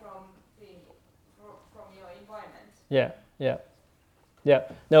from your environment. Yeah.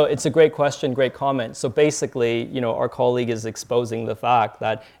 No, it's a great question, great comment. So basically, our colleague is exposing the fact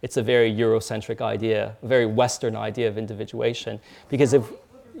that it's a very Eurocentric idea, a very Western idea of individuation. Because if,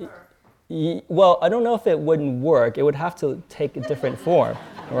 well, I don't know if it wouldn't work. It would have to take a different form,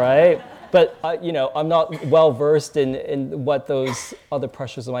 right? But, I'm not well versed in what those other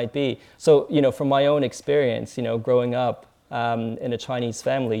pressures might be. So, from my own experience, growing up in a Chinese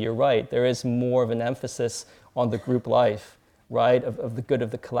family, you're right. There is more of an emphasis on the group life, right, of the good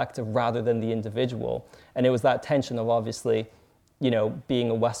of the collective rather than the individual. And it was that tension of obviously, being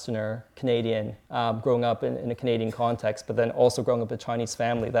a Westerner, Canadian, growing up in a Canadian context, but then also growing up in a Chinese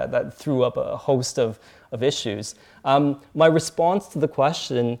family that threw up a host of issues. My response to the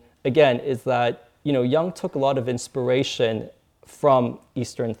question, again, is that, Jung took a lot of inspiration from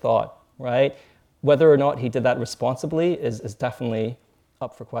Eastern thought, right? Whether or not he did that responsibly is definitely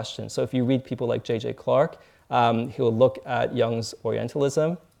up for question. So if you read people like J.J. Clark, he'll look at Jung's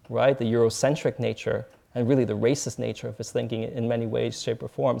Orientalism, right? The Eurocentric nature and really the racist nature of his thinking in many ways, shape, or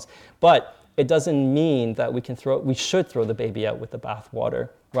forms. But it doesn't mean that we should throw the baby out with the bathwater,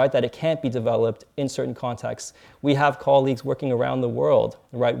 right? That it can't be developed in certain contexts. We have colleagues working around the world,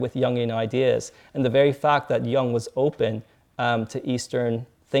 right, with Jungian ideas. And the very fact that Jung was open to Eastern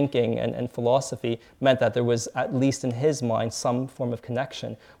thinking and philosophy meant that there was, at least in his mind, some form of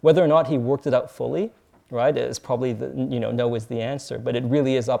connection. Whether or not he worked it out fully, right, is probably, no is the answer. But it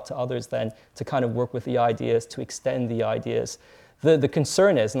really is up to others then to kind of work with the ideas, to extend the ideas. The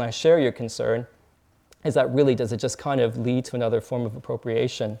concern is, and I share your concern, is that really does it just kind of lead to another form of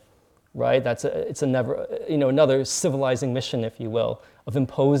appropriation, right? It's another civilizing mission, if you will, of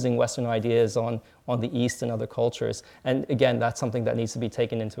imposing Western ideas on the East and other cultures. And again, that's something that needs to be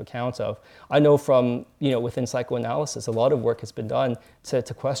taken into account of. I know from, within psychoanalysis, a lot of work has been done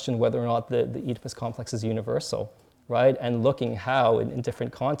to question whether or not the Oedipus complex is universal, right? And looking how, in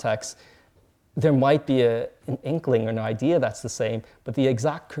different contexts, there might be an inkling or an idea that's the same, but the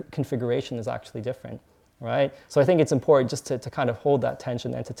exact configuration is actually different, right? So I think it's important just to kind of hold that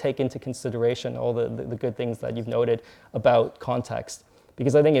tension and to take into consideration all the good things that you've noted about context.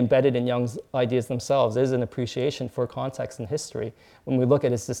 Because I think embedded in Jung's ideas themselves is an appreciation for context and history. When we look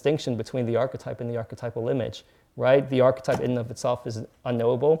at his distinction between the archetype and the archetypal image, right? The archetype in and of itself is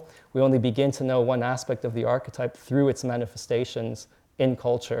unknowable. We only begin to know one aspect of the archetype through its manifestations in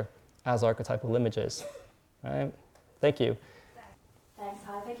culture as archetypal images, right? Thank you.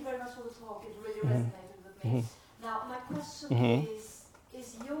 thank you very much for the talk. It really resonated with me. Now, my question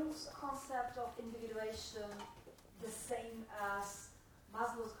is Jung's concept of individuation the same as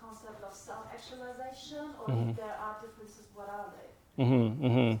Maslow's concept of self-actualization, or if there are differences, what are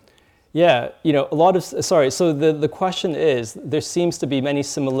they? Yeah, a lot of, so the question is, there seems to be many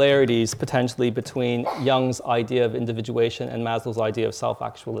similarities potentially between Jung's idea of individuation and Maslow's idea of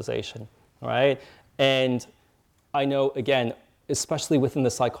self-actualization, right? And I know, again, especially within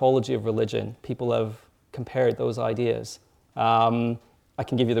the psychology of religion, people have compared those ideas. I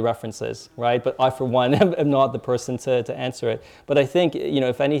can give you the references, right? But I, for one, am not the person to answer it. But I think,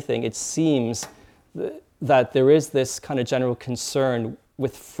 if anything, it seems that there is this kind of general concern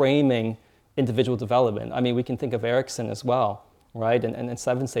with framing individual development. I mean, we can think of Erikson as well, right? And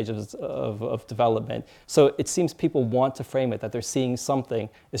 7 stages of development. So it seems people want to frame it, that they're seeing something.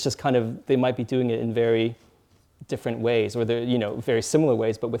 It's just kind of, they might be doing it in very different ways, or they're, very similar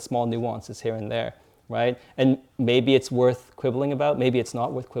ways, but with small nuances here and there, right? And maybe it's worth quibbling about, maybe it's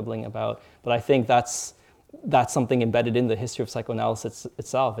not worth quibbling about, but I think that's something embedded in the history of psychoanalysis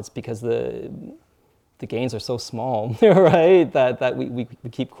itself. It's because the gains are so small, right? That we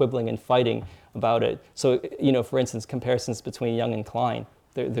keep quibbling and fighting about it. So, for instance, comparisons between Jung and Klein,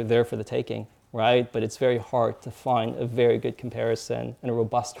 they're there for the taking, right? But it's very hard to find a very good comparison and a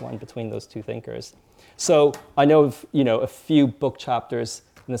robust one between those two thinkers. So I know of, a few book chapters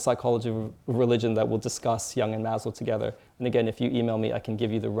in the psychology of religion that will discuss Jung and Maslow together. And again, if you email me, I can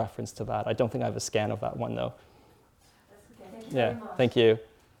give you the reference to that. I don't think I have a scan of that one, though. That's okay. Thank you very much. Thank you.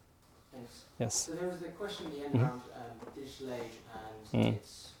 Thanks. Yes. So there was the question at the end around digital age and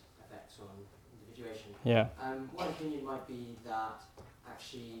its effects on individuation. Yeah. One opinion might be that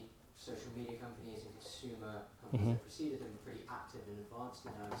actually social media companies and consumer companies that preceded them were pretty active and advanced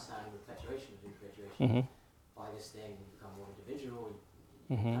in their understanding of the perpetuation of individuation. By this thing, you become more individual,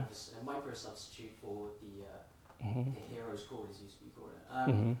 you have this micro substitute for the hero's call, as used to be called.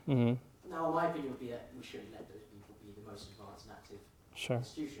 Now, my opinion would be that we shouldn't let those people be the most advanced and active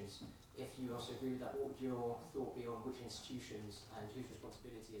institutions. If you also agree with that, what would your thought be on which institutions and whose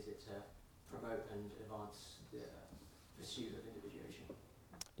responsibility is it to promote and advance the pursuit of individuation?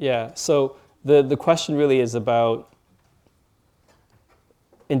 Yeah, so the question really is about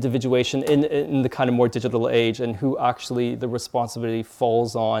individuation in the kind of more digital age, and who actually the responsibility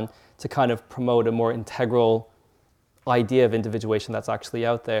falls on to kind of promote a more integral idea of individuation that's actually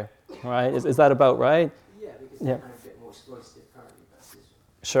out there, right? Is that about right? Yeah, because they're kind of a bit more exploitative currently versus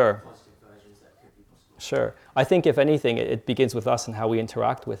Sure. positive versions that could be possible. Sure. I think if anything, it begins with us and how we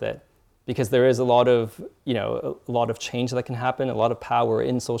interact with it, because there is a lot of, a lot of change that can happen, a lot of power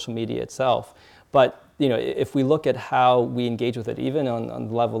in social media itself. But, if we look at how we engage with it, even on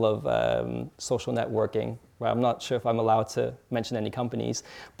the level of social networking, right? I'm not sure if I'm allowed to mention any companies,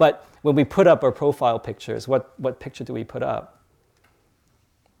 but when we put up our profile pictures, what picture do we put up?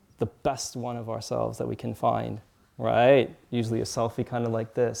 The best one of ourselves that we can find, right? Usually a selfie kind of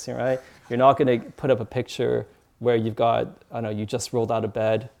like this, right? You're not going to put up a picture where you've got, I don't know, you just rolled out of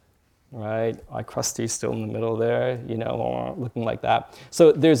bed, right? Eye crusty still in the middle there, looking like that.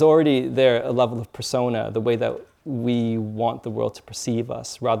 So there's already there a level of persona, the way that we want the world to perceive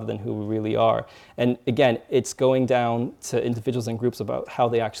us rather than who we really are. And again, it's going down to individuals and groups about how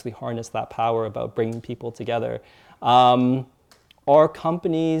they actually harness that power, about bringing people together. Are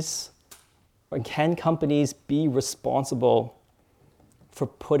companies, or can companies be responsible for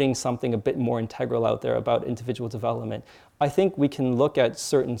putting something a bit more integral out there about individual development? I think we can look at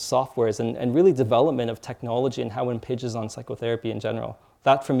certain softwares and really development of technology and how it impinges on psychotherapy in general.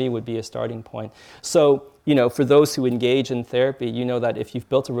 That, for me, would be a starting point. So, for those who engage in therapy, you know that if you've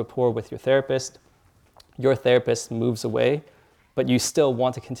built a rapport with your therapist moves away, but you still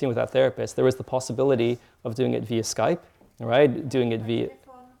want to continue with that therapist, there is the possibility of doing it via Skype, right? Doing it via...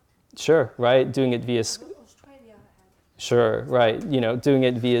 Sure, right? Doing it via... Sure, right, doing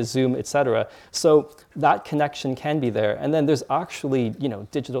it via Zoom, etc. So that connection can be there. And then there's actually,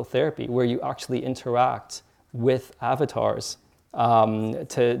 digital therapy where you actually interact with avatars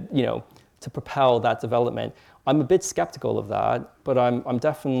to propel that development. I'm a bit skeptical of that, but I'm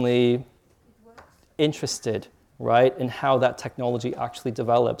definitely interested, right, in how that technology actually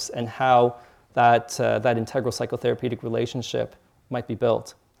develops and how that integral psychotherapeutic relationship might be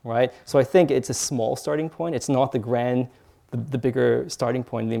built. Right? So I think it's a small starting point. It's not the bigger starting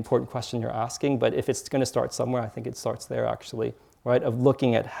point, the important question you're asking, but if it's going to start somewhere, I think it starts there actually, right? Of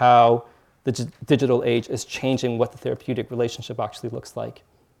looking at how the digital age is changing what the therapeutic relationship actually looks like,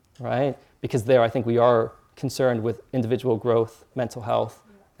 right? Because there I think we are concerned with individual growth, mental health,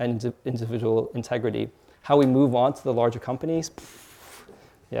 and individual integrity. How we move on to the larger companies,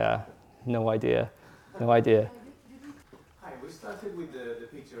 Yeah, no idea. No idea. Hi, we started with the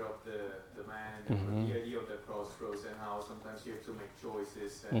picture of the man and the idea of the crossroads and how sometimes you have to make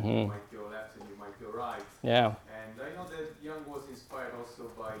choices and you might go left and you might go right. Yeah. And I know that Jung was inspired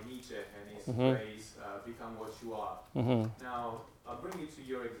also by Nietzsche and his phrase, become what you are. Now, I'll bring it to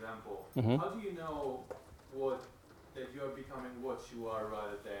your example. How do you know that you are becoming what you are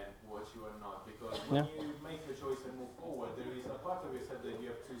rather than what you are not? Because when you make a choice and move forward, there is a part of yourself that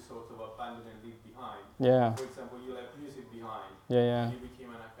you have to sort of abandon and leave behind. Yeah. For example, you left music behind. Yeah. And you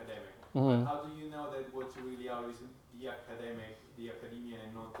became an academic. But how do you know that what you really are is the academic, the academician,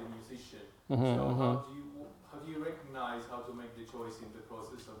 and not the musician? So how do you recognize how to make the choice in the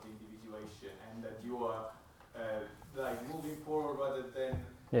process of the individuation, and that you are like moving forward rather than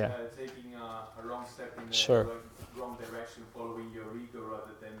taking a wrong step in the wrong direction, following your ego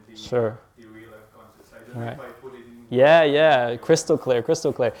rather than the real unconscious? I don't know if I put it in. Yeah, crystal clear.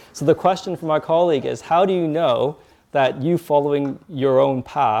 So the question from our colleague is, how do you know that you following your own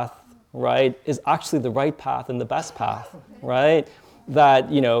path, right, is actually the right path and the best path, right? That,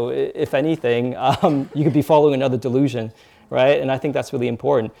 you know, if anything, you could be following another delusion, right? And I think that's really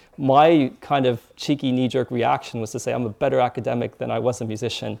important. My kind of cheeky knee-jerk reaction was to say I'm a better academic than I was a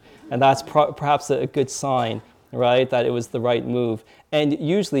musician. And that's perhaps a good sign, right, that it was the right move. And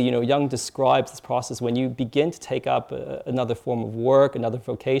usually, you know, Jung describes this process when you begin to take up another form of work, another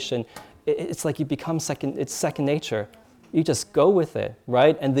vocation, it's like you become it's second nature. You just go with it,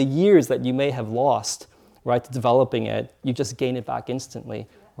 right? And the years that you may have lost, right, to developing it, you just gain it back instantly,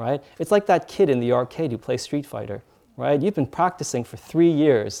 right? It's like that kid in the arcade who plays Street Fighter, right? You've been practicing for 3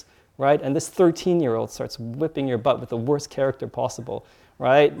 years, right? And this 13-year-old starts whipping your butt with the worst character possible,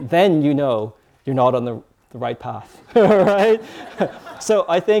 right? Then you know you're not on the right path, right? So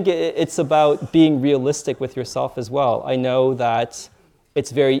I think it's about being realistic with yourself as well. I know that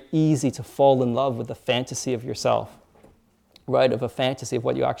it's very easy to fall in love with the fantasy of yourself, right, of a fantasy of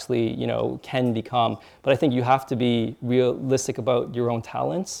what you actually, you know, can become. But I think you have to be realistic about your own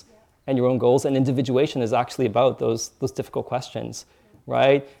talents and your own goals. And individuation is actually about those difficult questions,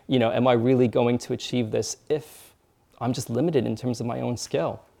 right? You know, am I really going to achieve this if I'm just limited in terms of my own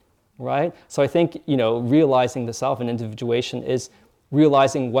skill, right? So I think, you know, realizing the self and individuation is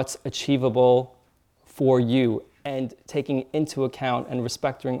realizing what's achievable for you and taking into account and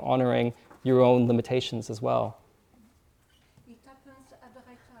respecting, honoring your own limitations as well. It happens at the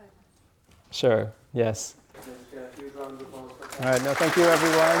right time. Sure, yes. Let's get a few rounds of applause for that. All right, no, thank you,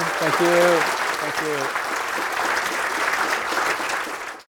 everyone. Thank you.